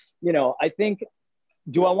 you know, I think,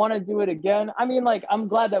 do I want to do it again? I mean, like, I'm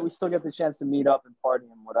glad that we still get the chance to meet up and party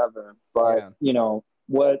and whatever. But you know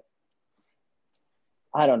what?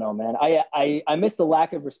 I don't know, man. I miss the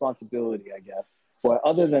lack of responsibility, I guess. But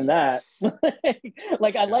other than that,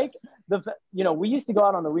 like I like you know, we used to go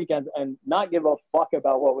out on the weekends and not give a fuck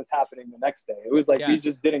about what was happening the next day. It was like we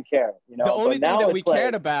just didn't care, you know. The only thing that we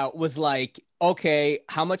cared about was like, okay,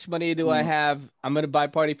 how much money do I have? I'm gonna buy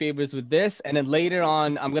party favors with this, and then later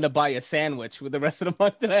on, I'm gonna buy a sandwich with the rest of the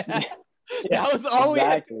month that I had. That was all we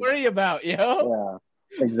had to worry about, yo. Yeah.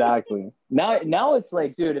 Exactly. Now it's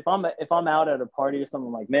like, dude, if I'm out at a party or something,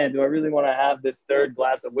 I'm like, man, do I really want to have this third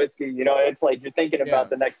glass of whiskey? You know, it's like you're thinking about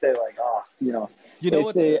the next day, like, oh, you know.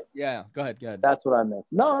 Yeah, go ahead. That's what I miss.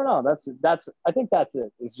 No, that's I think that's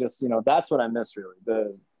it. It's just, you know, that's what I miss really.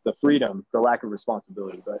 The freedom, the lack of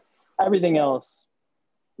responsibility. But everything else,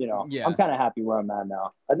 you know, I'm kind of happy where I'm at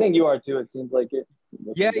now. I think you are too. It seems like it.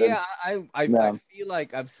 I feel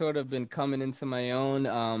like I've sort of been coming into my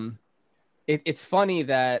own. It's funny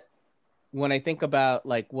that when I think about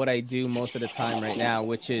like what I do most of the time right now,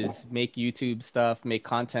 which is make YouTube stuff, make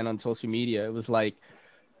content on social media, it was like,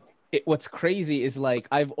 what's crazy is like,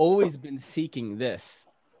 I've always been seeking this,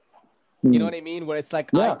 you know what I mean? Where it's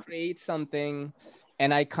like, I create something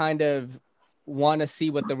and I kind of want to see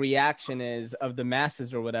what the reaction is of the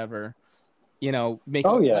masses or whatever, you know,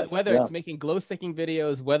 making, whether it's making glow sticking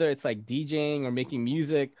videos, whether it's like DJing or making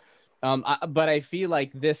music. But I feel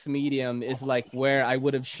like this medium is like where I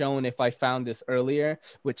would have shown if I found this earlier,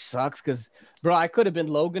 which sucks because, bro, I could have been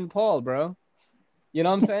Logan Paul, bro. You know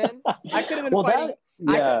what I'm saying? I could have been fighting.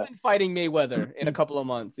 I could have been fighting Mayweather in a couple of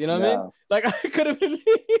months. You know what I mean? Like I could have been.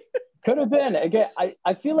 Could have been. Again,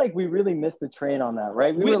 I feel like we really missed the train on that,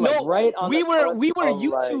 right? We were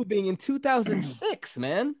YouTubing in 2006,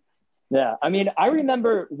 man. Yeah, I mean, I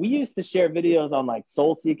remember we used to share videos on like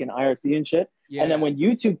SoulSeek and IRC and shit. Yeah. And then when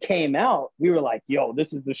YouTube came out, we were like, yo,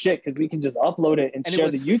 this is the shit because we can just upload it and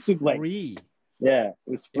share the YouTube link. Free. Yeah, it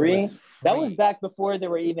was free. That was back before there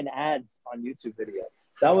were even ads on YouTube videos.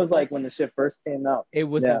 That was like when the shit first came out. It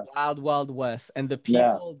was the wild, wild west. And the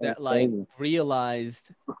people that like realized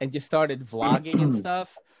and just started vlogging and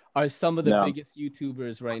stuff are some of the biggest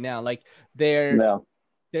YouTubers right now. Like their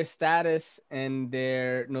status and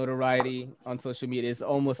their notoriety on social media is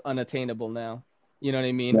almost unattainable now. You know what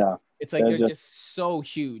I mean? Yeah. It's like they're just so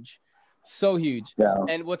huge. So huge. Yeah.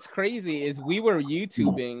 And what's crazy is we were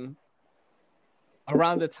YouTubing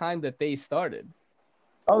around the time that they started.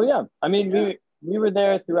 Oh, yeah. I mean, we were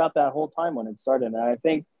there throughout that whole time when it started. And I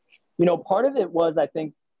think, you know, part of it was, I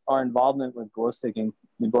think, our involvement with glow sticking.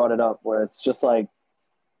 We brought it up where it's just like,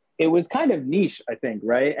 it was kind of niche, I think,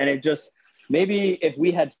 right? And it just, maybe if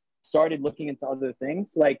we had started looking into other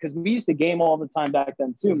things, like, because we used to game all the time back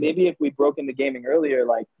then too. Maybe if we broke into gaming earlier,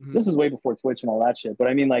 like this was way before Twitch and all that shit. But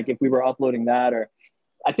I mean, like if we were uploading that, or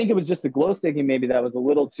I think it was just the glow sticking maybe that was a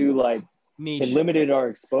little too like niche. It limited our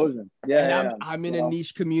exposure. Yeah, I'm in a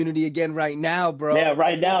niche community again right now, bro. Yeah,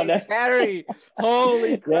 right now. Harry,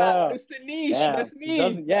 holy crap, it's the niche. That's me.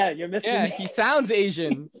 You're missing. Yeah, he sounds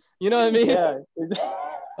Asian. You know what I mean? Yeah.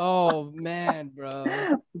 Oh man, bro.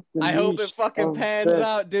 I hope it fucking pans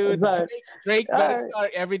out, dude. Drake better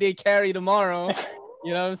start everyday carry tomorrow.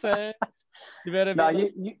 You know what I'm saying? You better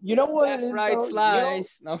be you know what left, right,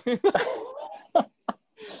 slice. You know? No.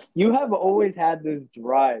 You have always had this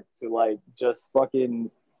drive to like just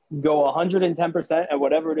fucking go 110% at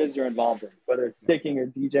whatever it is you're involved in, whether it's sticking or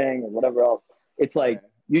DJing or whatever else. It's like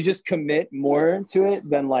you just commit more to it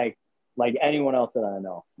than like anyone else that I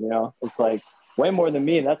know. You know, it's like way more than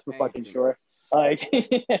me. That's for fucking sure. Like,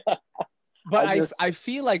 But I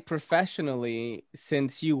feel like professionally,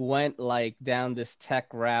 since you went like down this tech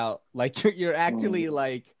route, like you're actually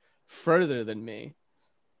like further than me.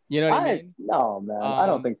 You know what I mean? No, man, I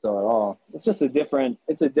don't think so at all. It's just a different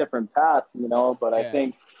path, you know. But I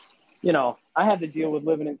think, you know, I had to deal with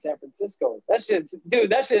living in San Francisco. That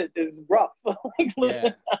shit is rough. Like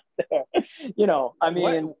living out there. You know, I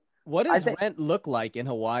mean, What does rent look like in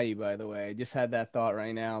Hawaii, by the way? I just had that thought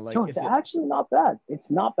right now. Like, it's actually not bad.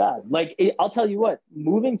 It's not bad. Like, I'll tell you what,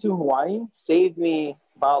 moving to Hawaii saved me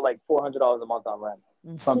about like $400 a month on rent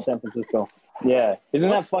from San Francisco. Yeah. Isn't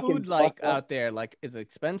what's that fucking food like out there? Like, is it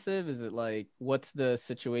expensive? Is it like, what's the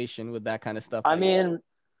situation with that kind of stuff? I mean,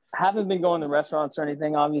 haven't been going to restaurants or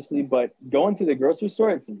anything, obviously, but going to the grocery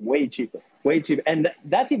store, it's way cheaper. And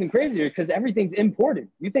that's even crazier because everything's imported.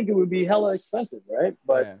 You think it would be hella expensive, right?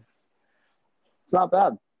 But it's not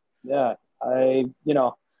bad. Yeah.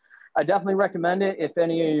 I definitely recommend it. If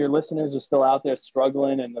any of your listeners are still out there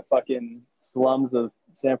struggling in the fucking slums of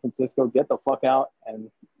San Francisco, get the fuck out and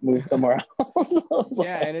move somewhere else.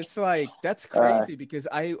 Yeah, and it's like, that's crazy because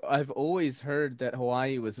I've always heard that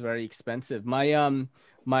Hawaii was very expensive. My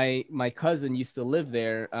cousin used to live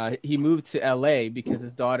there. He moved to LA because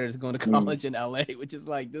his daughter is going to college in LA, which is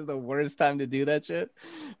like, this is the worst time to do that shit.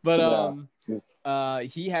 But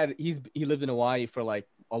he lived in Hawaii for like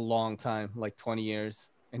a long time, like 20 years.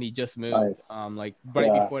 And he just moved, like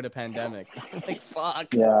right before the pandemic. Like,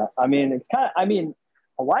 fuck. Yeah, I mean, it's kind of.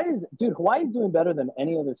 Hawaii's doing better than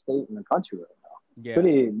any other state in the country right now. It's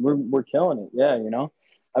pretty. We're killing it. Yeah,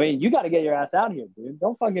 I mean, you got to get your ass out here, dude.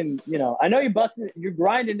 Don't fucking. I know you're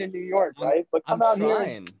grinding in New York, right? But come out here,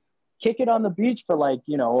 and kick it on the beach for like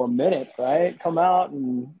a minute, right? Come out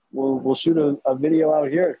and we'll shoot a video out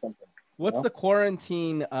here or something. What's the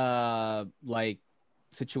quarantine like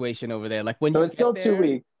situation over there? Like when it's still 2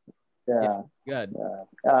 weeks. Yeah. Good.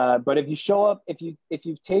 Yeah. But if you show up, if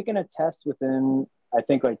you've taken a test within, I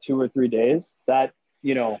think like 2 or 3 days, that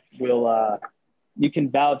will you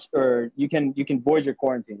can vouch or you can void your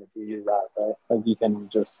quarantine if you use that, right? Like you can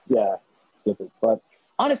just skip it. But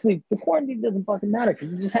honestly, the quarantine doesn't fucking matter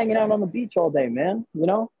because you're just hanging out on the beach all day, man.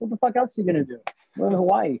 What the fuck else are you gonna do? We're in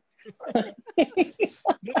Hawaii.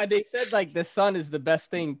 Yeah, they said like the sun is the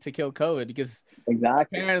best thing to kill COVID because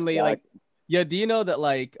apparently like do you know that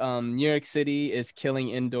like New York City is killing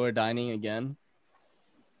indoor dining again?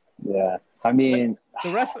 Yeah, I mean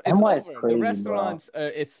the restaurants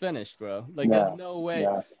it's finished, bro. Like there's no way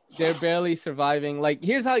they're barely surviving. Like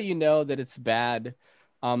here's how you know that it's bad.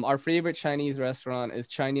 Our favorite Chinese restaurant is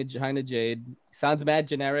China Jade. Sounds mad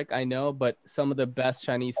generic, I know, but some of the best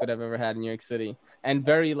Chinese food I've ever had in New York City, and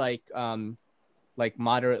very like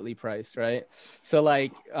moderately priced, right? So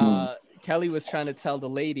like Kelly was trying to tell the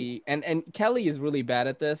lady, and Kelly is really bad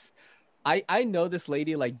at this. I know this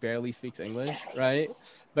lady like barely speaks English, right?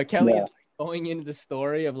 But Kelly is like, going into the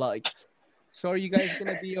story of like, so are you guys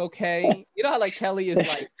gonna be okay? You know how like Kelly is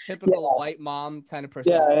like typical white mom kind of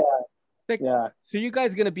person. So you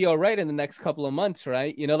guys gonna be all right in the next couple of months,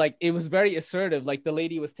 right? Like it was very assertive. Like the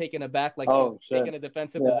lady was taken aback, like she was taking a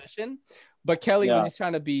defensive position. But Kelly was just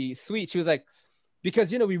trying to be sweet. She was like,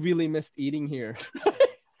 because we really missed eating here.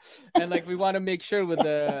 And like we want to make sure with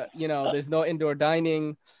the there's no indoor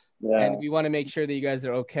dining. And we want to make sure that you guys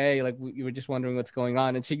are okay. Like we were just wondering what's going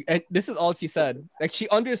on. And this is all she said. Like she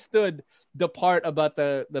understood the part about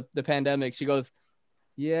the pandemic. She goes,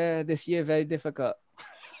 yeah, this year very difficult.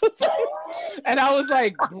 And I was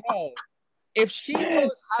like, bro, if she knows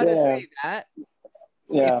how to say that,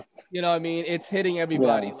 it's, what I mean, it's hitting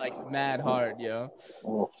everybody like mad hard,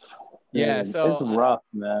 so it's rough,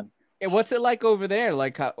 man. What's it like over there?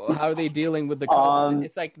 Like how are they dealing with the COVID?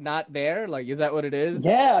 It's like not there. Like, is that what it is?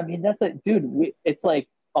 Yeah, I mean that's like, dude, it's like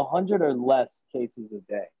 100 or less cases a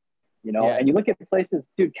day, And you look at places,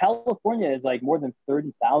 dude. California is like more than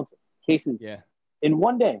 30,000 cases in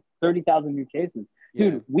one day. 30,000 new cases.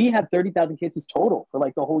 Dude, we have 30,000 cases total for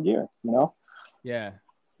like the whole year, Yeah.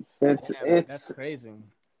 That's crazy.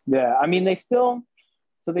 Yeah. I mean, they still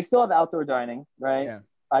have outdoor dining, right? Yeah.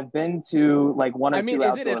 I've been to like one or two outdoor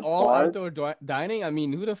bars. I mean, is it all outdoor dining? I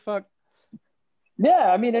mean, who the fuck? Yeah.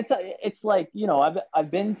 I mean, it's like,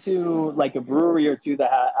 I've been to like a brewery or two that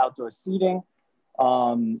had outdoor seating.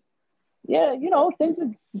 Yeah,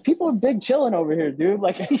 people are big chilling over here, dude.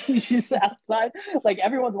 Like you just outside, like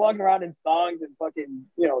everyone's walking around in thongs and fucking,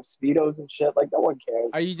 Speedos and shit. Like no one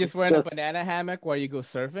cares. Are you just wearing a banana hammock while you go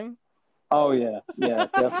surfing? Oh yeah,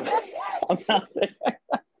 definitely. I'm out there.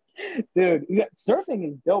 Dude, surfing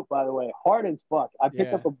is dope, by the way. Hard as fuck. I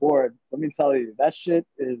picked up a board. Let me tell you, that shit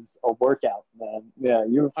is a workout, man. Yeah,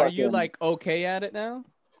 Are you like okay at it now?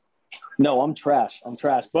 No, I'm trash.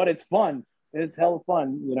 But it's fun. It's hella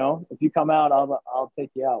fun, If you come out, I'll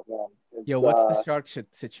take you out, man. What's the shark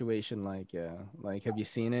situation like? Yeah, like have you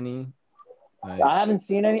seen any? I haven't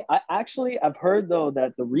seen any. I've heard though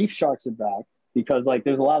that the reef sharks are back because like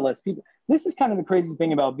there's a lot less people. This is kind of the crazy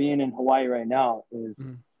thing about being in Hawaii right now is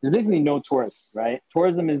there's basically no tourists, right?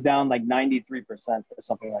 Tourism is down like 93% or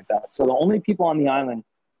something like that. So the only people on the island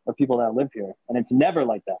for people that live here. And it's never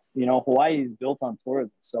like that. You know, Hawaii is built on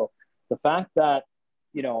tourism. So the fact that,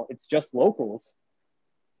 you know, it's just locals,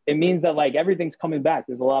 it means that like everything's coming back.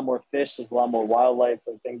 There's a lot more fish, there's a lot more wildlife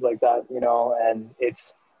and things like that, you know, and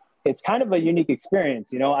it's kind of a unique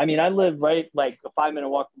experience, you know. I mean, I live right like a 5-minute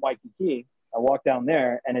walk from Waikiki. I walk down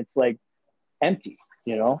there and it's like empty,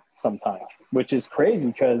 you know, sometimes, which is crazy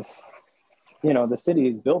because, you know, the city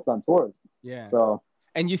is built on tourism. Yeah. So,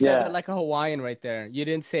 and you said that like a Hawaiian right there. You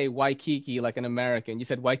didn't say Waikiki like an American. You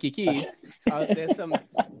said Waikiki. There's some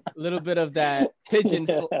little bit of that pigeon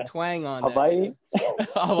twang on Hawaii. That.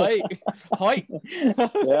 Hawaii. Hawaii.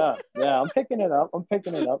 Yeah. I'm picking it up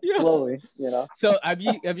slowly, you know. So have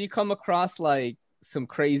you come across like some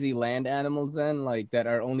crazy land animals then, like that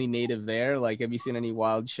are only native there? Like, have you seen any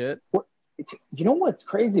wild shit? You know what's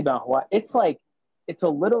crazy about Hawaii? It's like, it's a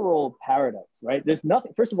literal paradise, right? There's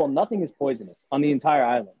nothing, first of all, nothing is poisonous on the entire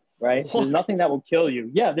island, right? What? There's nothing that will kill you.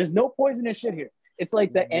 Yeah, there's no poisonous shit here. It's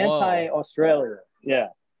like the anti-Australia. Yeah.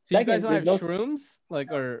 So you guys don't have shrooms?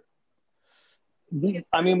 Like, or...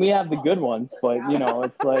 I mean, we have the good ones, but, you know,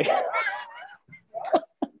 it's like...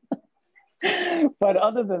 But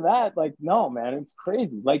other than that, like, no, man, it's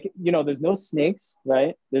crazy. Like, you know, there's no snakes,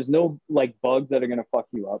 right? There's no, like, bugs that are going to fuck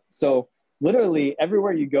you up. So... literally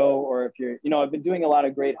everywhere you go, or if you're, you know, I've been doing a lot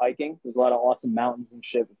of great hiking. There's a lot of awesome mountains and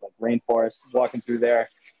shit with like rainforests, walking through there.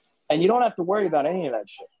 And you don't have to worry about any of that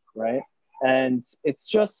shit, right? And it's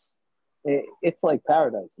just, it's like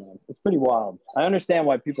paradise, man. It's pretty wild. I understand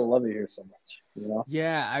why people love it here so much, you know?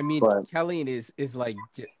 Yeah, I mean, Kelly is like,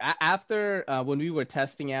 after when we were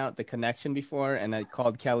testing out the connection before, and I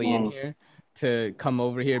called Kelly in here to come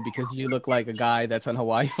over here because you look like a guy that's on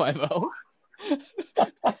Hawaii 5-0.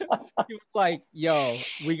 He was like, yo,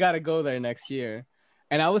 we gotta go there next year.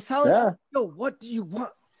 And I was telling him, yo, what do you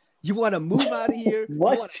want? You want to move out of here? You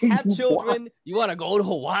want to have children? You want to go to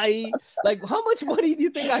Hawaii? Like, how much money do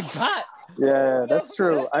you think I got? Yeah, that's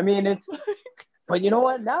true. I mean, it's, but you know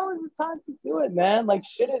what? Now is the time to do it, man. Like,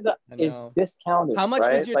 shit is discounted. How much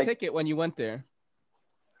right? was your ticket when you went there?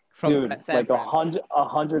 From dude, like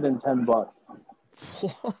 $110.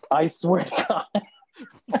 I swear to God.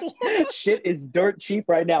 Shit is dirt cheap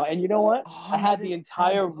right now. And you know what? I had the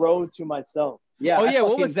entire road to myself. Yeah. Oh, yeah.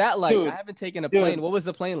 What was that like? Dude, I haven't taken a plane. What was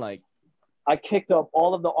the plane like? I kicked up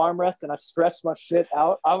all of the armrests and I stretched my shit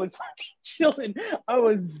out. I was fucking chilling. I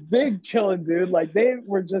was big chilling, dude. Like, they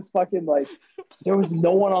were just fucking like, there was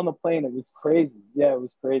no one on the plane. It was crazy. Yeah, it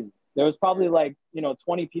was crazy. There was probably like, you know,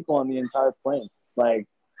 20 people on the entire plane. Like,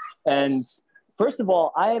 and first of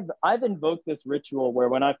all, I've invoked this ritual where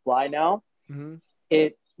when I fly now,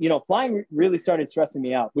 it, you know, flying really started stressing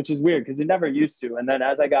me out, which is weird because it never used to. And then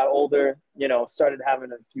as I got older, you know, started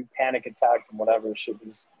having a few panic attacks and whatever, shit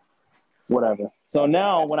was whatever. So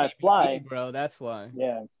now when I fly, bro, that's why.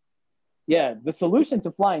 Yeah. The solution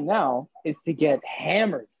to flying now is to get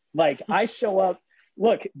hammered. Like, I show up,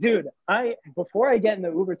 look, dude, before I get in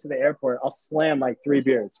the Uber to the airport, I'll slam like 3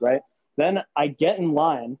 beers, right? Then I get in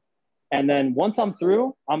line. And then once I'm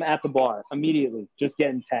through, I'm at the bar immediately, just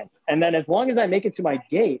getting tanked. And then as long as I make it to my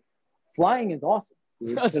gate, flying is awesome.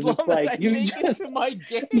 Dude, as long it's like, as I make it to my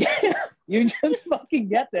gate. Yeah, you just fucking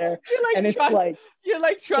get there. And it's like... You're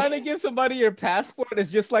like trying to give somebody your passport.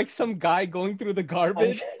 It's just like some guy going through the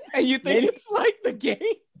garbage. And you think it's like the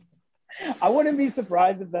gate. I wouldn't be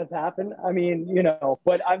surprised if that's happened. I mean, you know,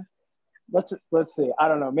 but let's see. I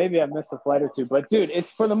don't know. Maybe I missed a flight or two, but dude,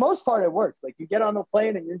 it's for the most part it works. Like, you get on the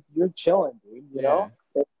plane and you're chilling, dude. You know,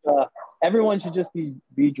 everyone should just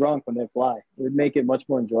be drunk when they fly. It would make it much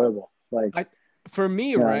more enjoyable. Like, for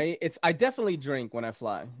me, right? I definitely drink when I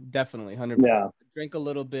fly. Definitely, 100%. Yeah. Drink a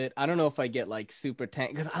little bit. I don't know if I get like super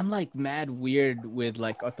tank because I'm like mad weird with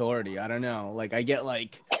like authority. I don't know. Like, I get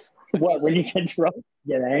like. What, when you get drunk,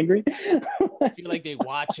 get angry? I feel like they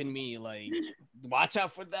watching me, like, watch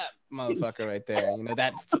out for that motherfucker right there. You know,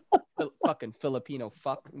 that fucking Filipino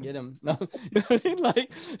fuck, get him. No, you know what I mean?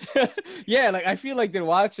 Like, yeah, like, I feel like they're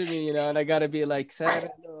watching me, you know, and I gotta be like,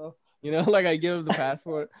 you know, like, I give them the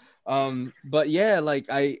passport. But yeah, like,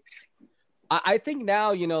 I think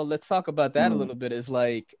now, you know, let's talk about that a little bit, is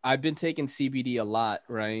like, I've been taking CBD a lot,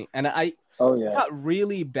 right? And I got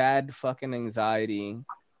really bad fucking anxiety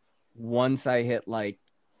once I hit like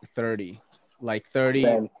 30, like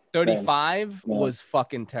 30, 35 was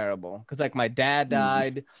fucking terrible. Because like my dad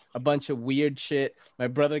died, a bunch of weird shit. My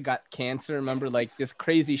brother got cancer, remember, like this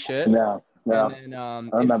crazy shit. Yeah. And then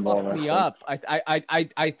it fucked me up.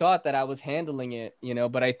 I thought that I was handling it, you know,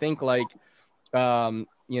 but I think like, you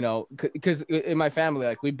you know, because in my family,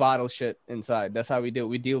 like, we bottle shit inside. That's how we do it.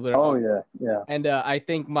 We deal with it. Oh yeah. And I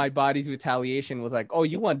think my body's retaliation was like, oh,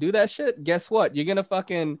 you want to do that shit? Guess what? You're gonna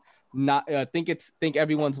fucking not think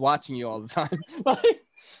everyone's watching you all the time.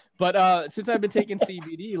 But since I've been taking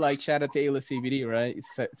CBD, like, shout out to Ayla CBD, right?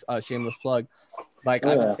 Shameless plug. Like,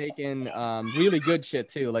 I've been taking really good shit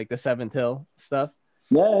too, like the 7th Hill stuff.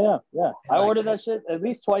 Yeah. I order that shit at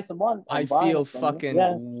least twice a month. I feel fucking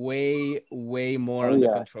way more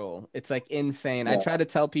under control. It's like insane. I try to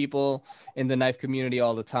tell people in the knife community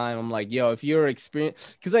all the time. I'm like, yo, if you're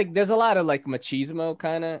experienced, because like there's a lot of like machismo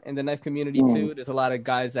kind of in the knife community too. There's a lot of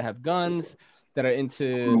guys that have guns that are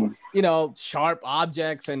into you know, sharp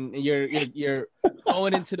objects, and you're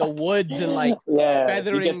going into the woods and like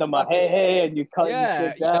feathering. You get them hey, and you cut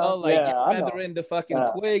shit down. You know, like you're feathering the fucking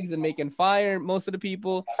twigs and making fire. Most of the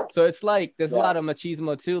people, so it's like there's a lot of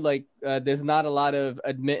machismo too. Like there's not a lot of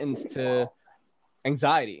admittance to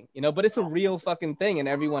anxiety, you know, but it's a real fucking thing, and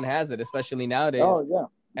everyone has it, especially nowadays. Oh yeah.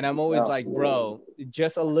 And I'm always like, bro,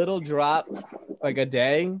 just a little drop, like a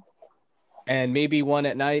day, and maybe one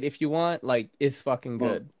at night if you want, like, is fucking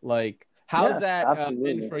good. Like, how's that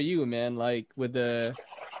been for you, man? Like, with the...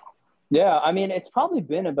 Yeah, I mean, it's probably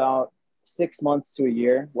been about 6 months to a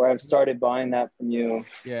year where I've started buying that from you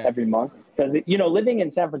every month. Because, you know, living in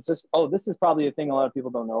San Francisco, this is probably a thing a lot of people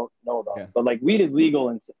don't know about. But like, weed is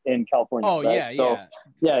legal in California. Oh, right? So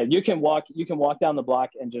you can walk down the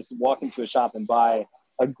block and just walk into a shop and buy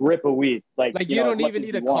a grip of weed. Like you don't even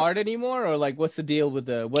need a card anymore, or like, what's the deal with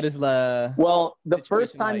the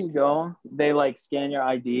first time you go, they like scan your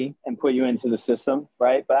ID and put you into the system,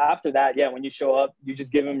 right? But after that, when you show up, you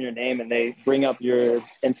just give them your name and they bring up your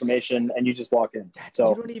information and you just walk in. So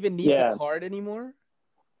you don't even need the card anymore?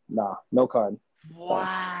 Nah, no card.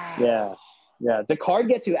 Wow. Yeah. The card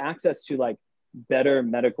gets you access to like better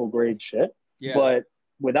medical grade shit. Yeah. But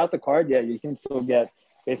without the card, you can still get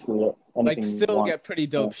basically anything. Like, still get pretty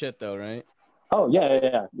dope shit though, right? Oh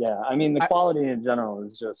yeah. I mean, the quality in general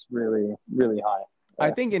is just really, really high.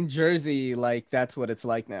 I think in Jersey, like, that's what it's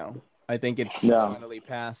like now. I think it's finally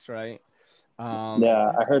passed, right?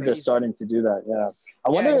 I heard they're starting to do that. Yeah,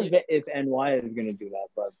 I wonder if NY is going to do that,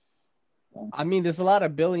 but. I mean, there's a lot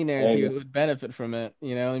of billionaires here who would benefit from it.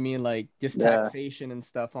 You know what I mean? Like, just taxation and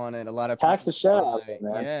stuff on it. A lot of tax the shit out of it,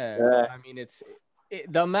 man. Yeah. I mean,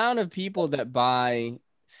 the amount of people that buy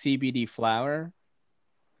CBD flower,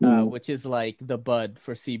 which is like the bud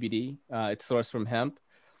for CBD. It's sourced from hemp.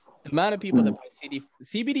 The amount of people that buy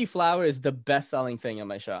CBD flower is the best-selling thing in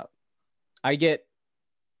my shop. I get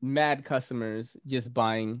mad customers just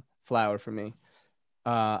buying flower from me.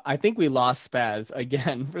 I think we lost Spaz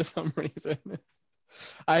again for some reason.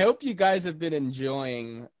 I hope you guys have been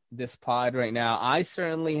enjoying this pod right now. I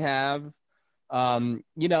certainly have. You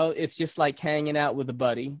know, it's just like hanging out with a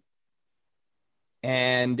buddy.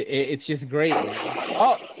 And it's just great.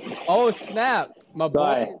 Oh, snap. My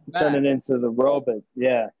boy. Turning into the robot.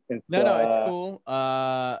 Yeah. No, it's cool.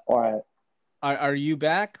 All right. Are you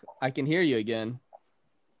back? I can hear you again.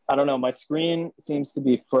 I don't know. My screen seems to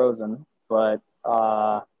be frozen, but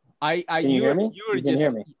can you hear me? You can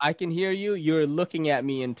hear me. I can hear you. You're looking at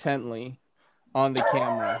me intently on the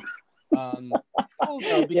camera. It's cool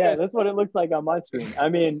though, because that's what it looks like on my screen. I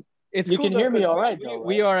mean, you can hear me all right, though. Right?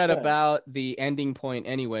 We are at about the ending point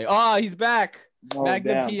anyway. Oh, he's back.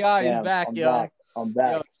 Magnum PI is back, yo. I'm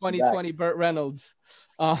back. Yo, 2020 Burt Reynolds.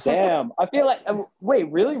 Damn. I feel like, wait,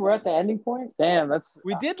 really? We're at the ending point? Damn,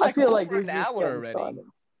 we did like an hour already.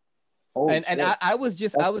 And I was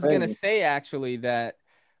going to say actually that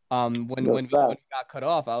when we got cut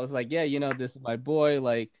off, I was like, you know, this is my boy,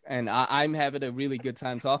 like, and I'm having a really good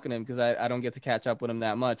time talking to him because I don't get to catch up with him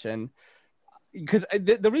that much. And because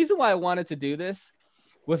the reason why I wanted to do this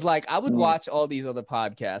was like, I would watch all these other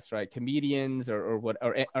podcasts, right? Comedians or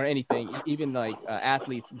anything, even like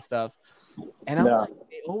athletes and stuff. And I'm like,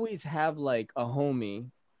 they always have like a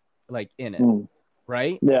homie like in it,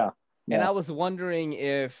 right? Yeah. And I was wondering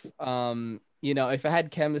if, you know, if I had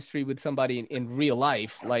chemistry with somebody in real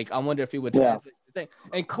life, like, I wonder if it would translate the thing.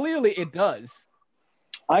 And clearly it does.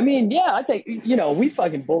 I mean, I think, you know, we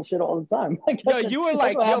fucking bullshit all the time. Like, yo, you were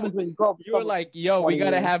like, yo, we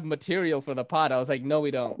got to have material for the pod. I was like, no,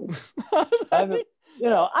 we don't. You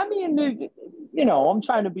know, I mean, you know, I'm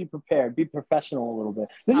trying to be prepared, be professional a little bit.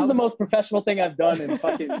 This is the most professional thing I've done in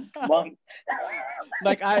fucking months.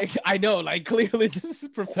 Like, I know, like, clearly this is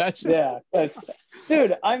professional. Yeah.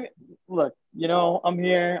 Dude, look, you know, I'm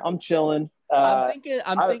here, I'm chilling. I'm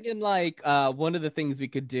thinking like one of the things we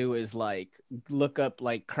could do is like look up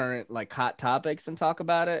like current like hot topics and talk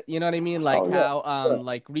about it. You know what I mean? Like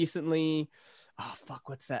like recently, oh fuck,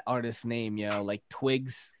 what's that artist's name? Yo, like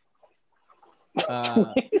Twigs.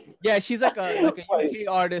 Twigs? Yeah, she's like a UK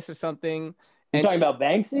artist or something. You talking about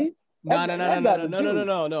Banksy? No.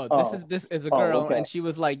 This is a girl, and she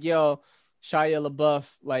was like, "Yo, Shia LaBeouf,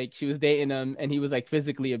 like she was dating him, and he was like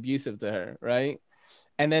physically abusive to her, right?"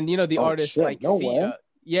 And then the artist like Sia,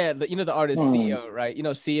 the artist Sia,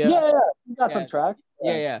 right? Sia. Yeah, you got some tracks.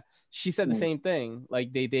 Yeah. She said the same thing.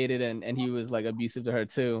 Like they dated, and he was like abusive to her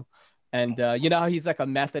too. And how he's like a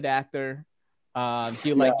method actor.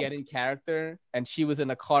 He like get in character, and she was in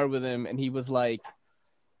a car with him, and he was like,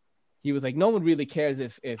 no one really cares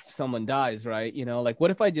if someone dies, right? Like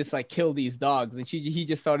what if I just like kill these dogs? And he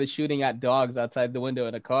just started shooting at dogs outside the window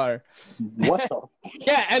in a car. What the?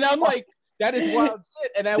 Yeah, and I'm like, that is wild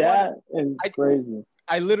shit. And that is crazy.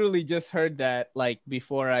 I literally just heard that like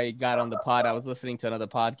before I got on the pod. I was listening to another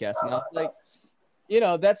podcast, and I was like,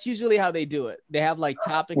 that's usually how they do it. They have like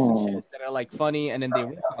topics and shit that are like funny, and then they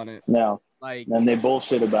riff on it. Yeah. Like, and they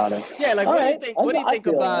bullshit about it. Yeah, like what do you think? What do you think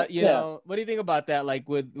about what do you think about that? Like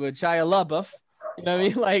with Shia LaBeouf, you know what I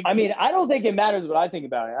mean? Like, I don't think it matters what I think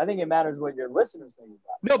about it. I think it matters what your listeners think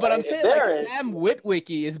about it. No, but I'm saying like Sam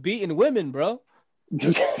Witwicky is beating women, bro.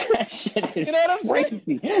 Dude, that shit is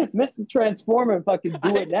crazy. Mr. Transformer, fucking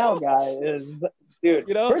do it now, guy. Dude.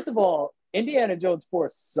 First of all, Indiana Jones 4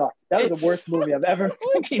 sucked. That was the worst movie I've ever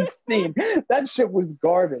fucking seen. That shit was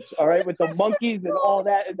garbage, all right? With the monkeys and all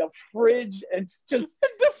that in the fridge. It's just,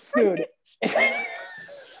 dude.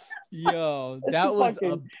 Yo, that was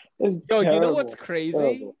terrible. You know what's crazy?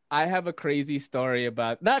 Terrible. I have a crazy story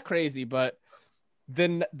about, not crazy, but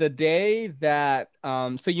then the day that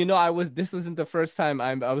this wasn't the first time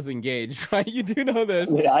I was engaged, right? You do know this.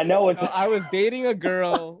 Yeah, I know. I was dating a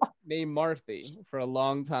girl named Marthy for a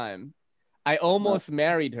long time. I almost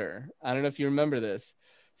married her. I don't know if you remember this.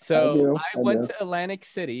 So I went to Atlantic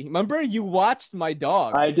City. Remember, you watched my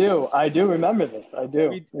dog. I do remember this. I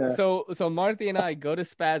do. So Marthy and I go to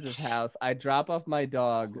Spazz's house. I drop off my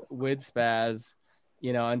dog with Spaz,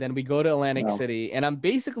 and then we go to Atlantic City. And I'm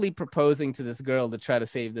basically proposing to this girl to try to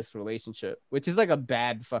save this relationship, which is like a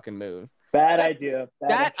bad fucking move. Bad idea.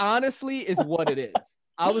 Honestly is what it is.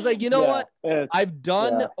 I was like, what? I've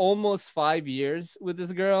done almost 5 years with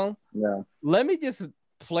this girl. Yeah. Let me just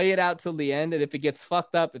play it out till the end. And if it gets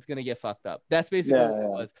fucked up, it's going to get fucked up. That's basically what it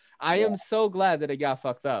was. I am so glad that it got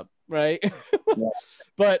fucked up. Right.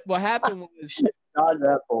 But what happened was, not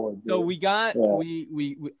that forward, so we got,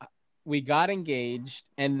 we got engaged,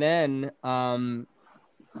 and then, I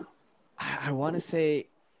want to say,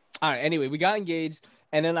 all right, anyway, we got engaged,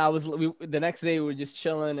 and then the next day we were just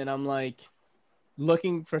chilling, and I'm like,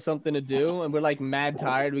 looking for something to do, and we're like mad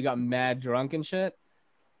tired. We got mad drunk and shit,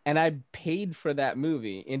 and I paid for that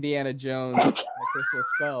movie, Indiana Jones and the Crystal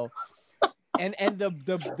Skull, and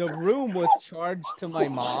the room was charged to my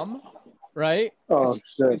mom, right? Oh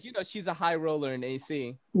shit! She's a high roller in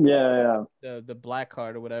AC. Yeah. The black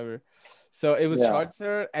card or whatever. So it was charged to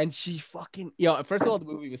her, and she fucking first of all, the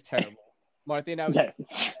movie was terrible. Martha and I was like,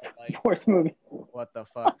 worst movie. What the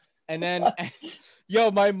fuck? And then,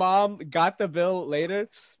 my mom got the bill later.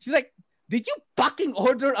 She's like, "Did you fucking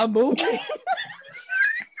order a movie?"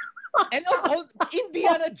 And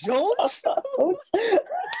Indiana Jones.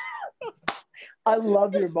 I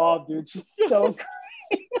love your mom, dude. She's so.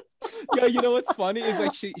 Yo, you know what's funny is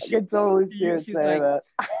like she can totally see her say like, that.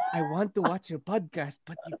 I want to watch your podcast,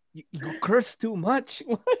 but you curse too much.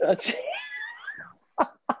 Like,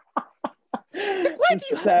 I'm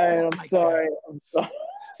sorry.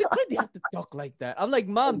 Why do you have to talk like that? I'm like,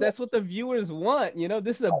 Mom, that's what the viewers want.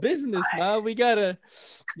 This is a business now. We gotta,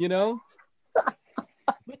 why do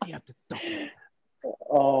you have to talk like that?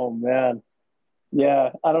 Oh man. Yeah.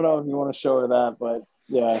 I don't know if you want to show her that, but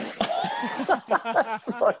yeah. That's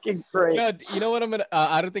fucking great. You know what I'm gonna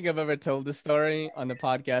I don't think I've ever told this story on the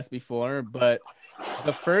podcast before, but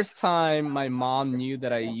the first time my mom knew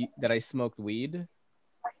that I smoked weed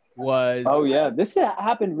was this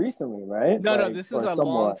happened recently, right? No, this is a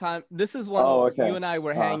long time. This is when you and I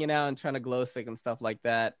were hanging out and trying to glow stick and stuff like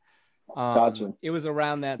that. Gotcha. It was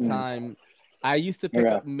around that time. I used to pick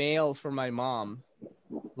up mail for my mom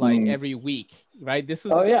like every week, right? This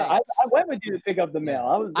was I went with you to pick up the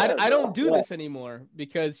mail. I don't do this anymore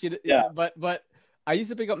because she but I used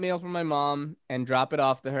to pick up mail from my mom and drop it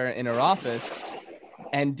off to her in her office.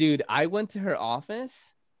 And dude, I went to her office.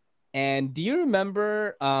 And do you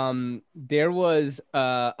remember there was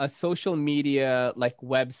a social media like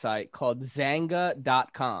website called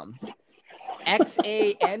Xanga.com?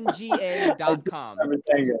 XANGA.com.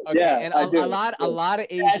 Okay, and a lot of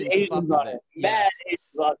Asians on it. Mad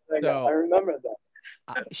Asians on it. I remember that.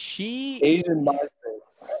 She Asian MySpace.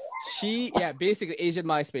 basically Asian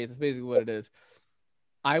MySpace. That's basically what it is.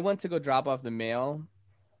 I went to go drop off the mail.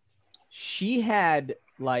 She had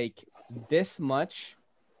like this much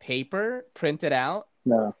paper printed out.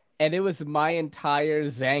 No. And it was my entire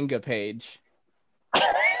Zanga page.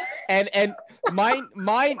 and my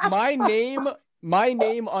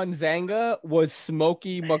name on Zanga was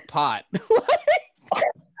Smokey McPot.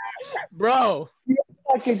 Bro. You're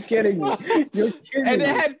fucking kidding me. You're kidding and me.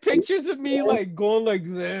 it had pictures of me like going like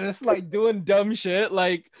this, like doing dumb shit,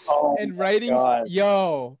 like and writing.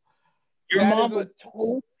 Yo. Your mom would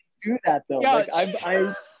totally do that though. Yo, like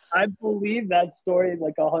I believe that story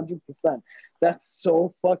like 100%. That's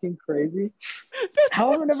so fucking crazy.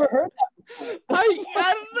 How have I never heard that before?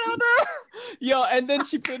 I don't know. Yo, and then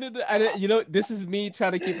she printed it, and you know, this is me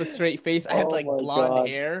trying to keep a straight face. I had like blonde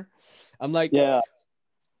hair. I'm like, yeah,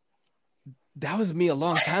 that was me a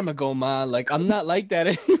long time ago, man. Like, I'm not like that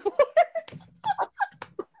anymore.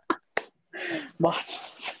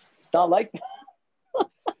 Not like that.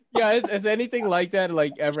 Yeah, has anything like that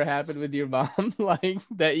like ever happened with your mom? Like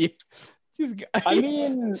that you just? I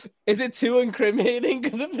mean, is it too incriminating?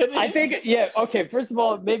 Because I think, yeah. Okay, first of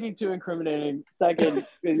all, maybe too incriminating. Second,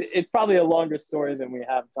 it's probably a longer story than we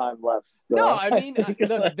have time left. So. No, I mean, look,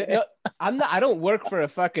 I'm not. I don't work for a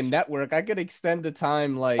fucking network. I could extend the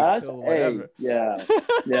time like till whatever.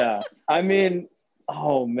 Yeah. I mean,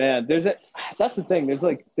 oh man, that's the thing.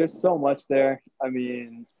 There's so much there. I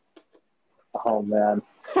mean, oh man,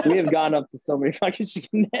 we have gone up to so many fucking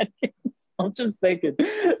shenanigans. I'm just thinking,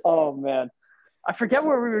 oh man, I forget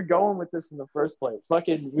where we were going with this in the first place.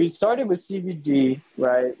 We started with CBD,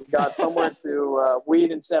 right? We got somewhere to weed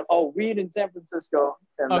in San Francisco,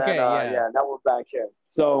 and then now we're back here.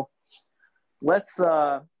 So let's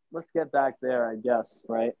get back there, I guess,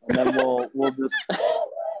 right? And then we'll just.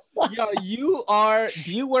 Yo,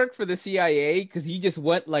 do you work for the CIA? Because you just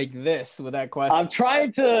went like this with that question. I'm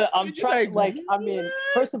trying, I mean,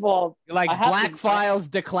 first of all, you're like black files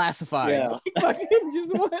declassified. Yeah. Like,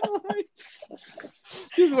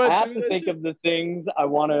 I have to think of the things I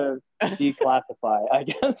want to declassify, I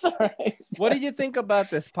guess. Right? What did you think about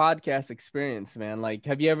this podcast experience, man? Like,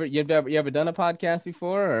 have you ever done a podcast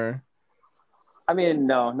before, or? I mean,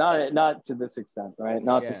 no, not to this extent, right?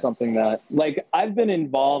 Not to something that, like, I've been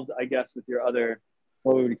involved, I guess, with your other,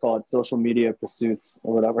 what would you call it, social media pursuits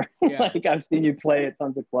or whatever. Yeah. Like, I've seen you play at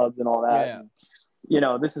tons of clubs and all that. Yeah. And, you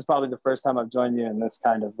know, this is probably the first time I've joined you in this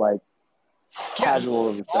kind of, like, casual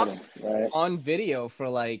of a setting, right? On video for,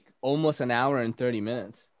 like, almost an hour and 30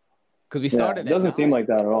 minutes. Because we started it doesn't seem like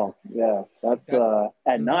that at all. Yeah, that's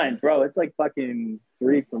at 9, bro. It's like fucking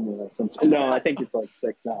 3 for me or something. No, I think it's like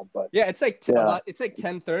 6 now. But yeah, it's like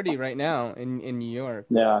 10:30 right now in New York.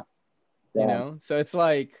 Yeah. You know, so it's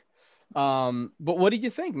like, but what did you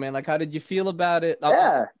think, man? Like, how did you feel about it?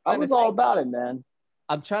 I was all about it, man.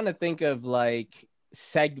 I'm trying to think of like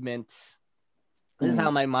segments. This is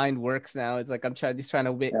how my mind works now. It's like I'm trying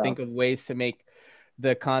to think of ways to make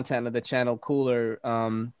the content of the channel cooler.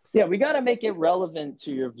 Yeah, we got to make it relevant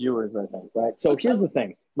to your viewers, I think, right? So here's the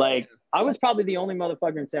thing. Like, I was probably the only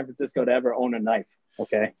motherfucker in San Francisco to ever own a knife,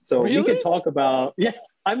 okay? So we could talk about,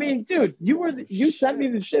 I mean, dude, you sent me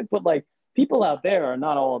the shit, but, like, people out there are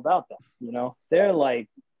not all about that, you know? They're, like,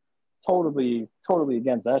 totally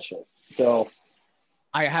against that shit. So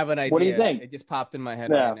I have an idea. What do you think? It just popped in my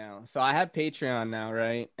head right now. So I have Patreon now,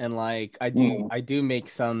 right? And, like, I do make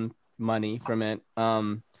some money from it.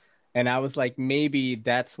 And I was like, maybe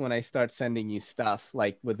that's when I start sending you stuff,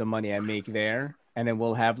 like with the money I make there. And then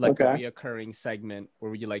we'll have like a reoccurring segment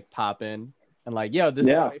where you like pop in and like, yo, this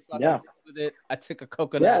is what I fucking with it. I took a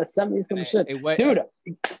coconut. Yeah, send me some shit. Dude,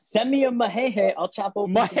 send me a mahehe. I'll chop over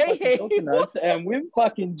some coconuts. And we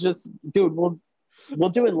fucking just, dude, we'll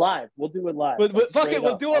do it live. We'll do it live. We'll do it live.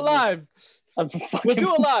 We'll do it live.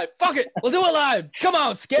 Fuck it. We'll do it live. Come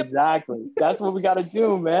on, Skip. Exactly. That's what we got to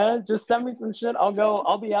do, man. Just send me some shit.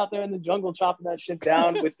 I'll be out there in the jungle chopping that shit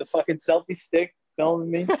down with the fucking selfie stick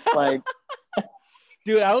filming me. Like,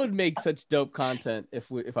 dude, I would make such dope content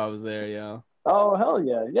if I was there, yo. Oh, hell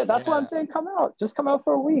yeah. Yeah, that's what I'm saying. Come out. Just come out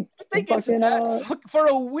for a week. I think for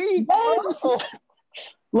a week. Bro.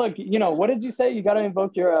 Look, you know, what did you say? You got to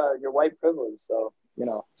invoke your white privilege. So, you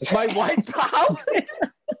know. My white power?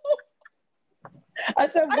 I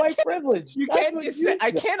said white privilege.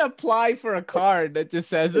 I can't apply for a card that just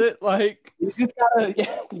says it. Like, you just gotta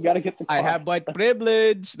get the card. I have white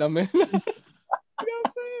privilege. I mean, you know what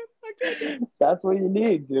I'm saying? That's what you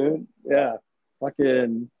need, dude. Yeah,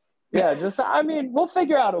 fucking. Yeah, I mean, we'll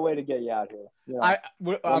figure out a way to get you out here. Yeah.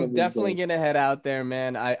 I'm definitely gonna head out there,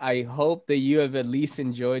 man. I hope that you have at least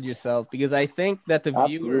enjoyed yourself, because I think that the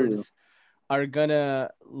viewers are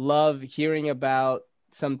gonna love hearing about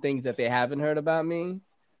some things that they haven't heard about me,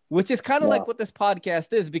 which is kind of like what this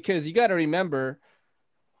podcast is, because you got to remember,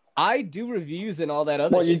 I do reviews and all that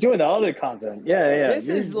other shit. You're doing the other content. Yeah. This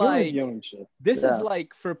is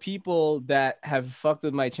like for people that have fucked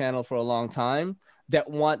with my channel for a long time that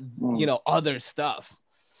want, other stuff.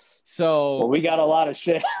 So we got a lot of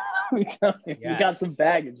shit. We got some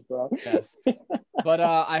baggage, bro. Yes. But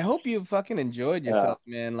I hope you fucking enjoyed yourself,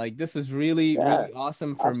 man. Like, this is really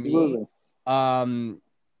awesome for me.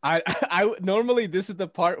 I normally, this is the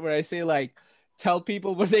part where I say, like, tell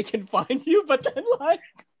people where they can find you, but then, like,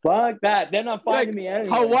 fuck that. They're not finding me anyway.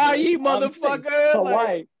 Hawaii,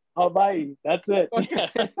 motherfucker. Hawaii. That's it. Okay.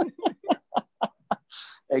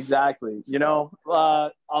 Exactly.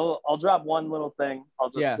 I'll drop one little thing. I'll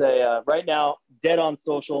just say right now, dead on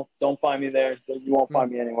social. Don't find me there. You won't find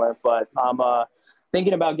me anywhere. But I'm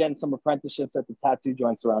thinking about getting some apprenticeships at the tattoo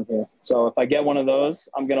joints around here. So if I get one of those,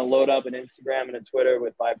 I'm gonna load up an Instagram and a Twitter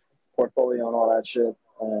with my portfolio and all that shit.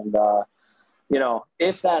 And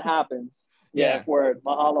if that happens, word,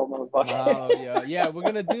 mahalo, motherfucker. Yeah, we're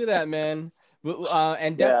gonna do that, man.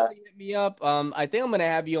 And definitely hit me up. I think I'm gonna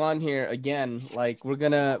have you on here again. Like, we're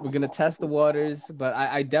gonna test the waters, but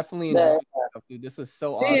I definitely enjoyed it, dude. This was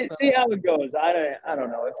so awesome. See how it goes. I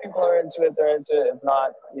don't know. If people are into it, they're into it. If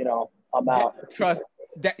not, I'm out. Trust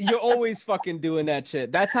that you're always fucking doing that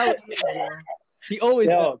shit. That's how it is, bro. He always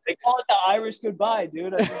does. They call it the Irish goodbye,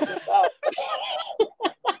 dude.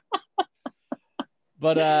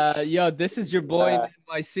 But this is your boy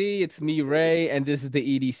NYC. It's me, Ray, and this is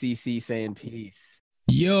the EDCC saying peace.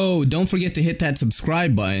 Yo, don't forget to hit that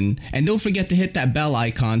subscribe button, and don't forget to hit that bell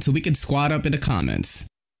icon so we can squad up in the comments.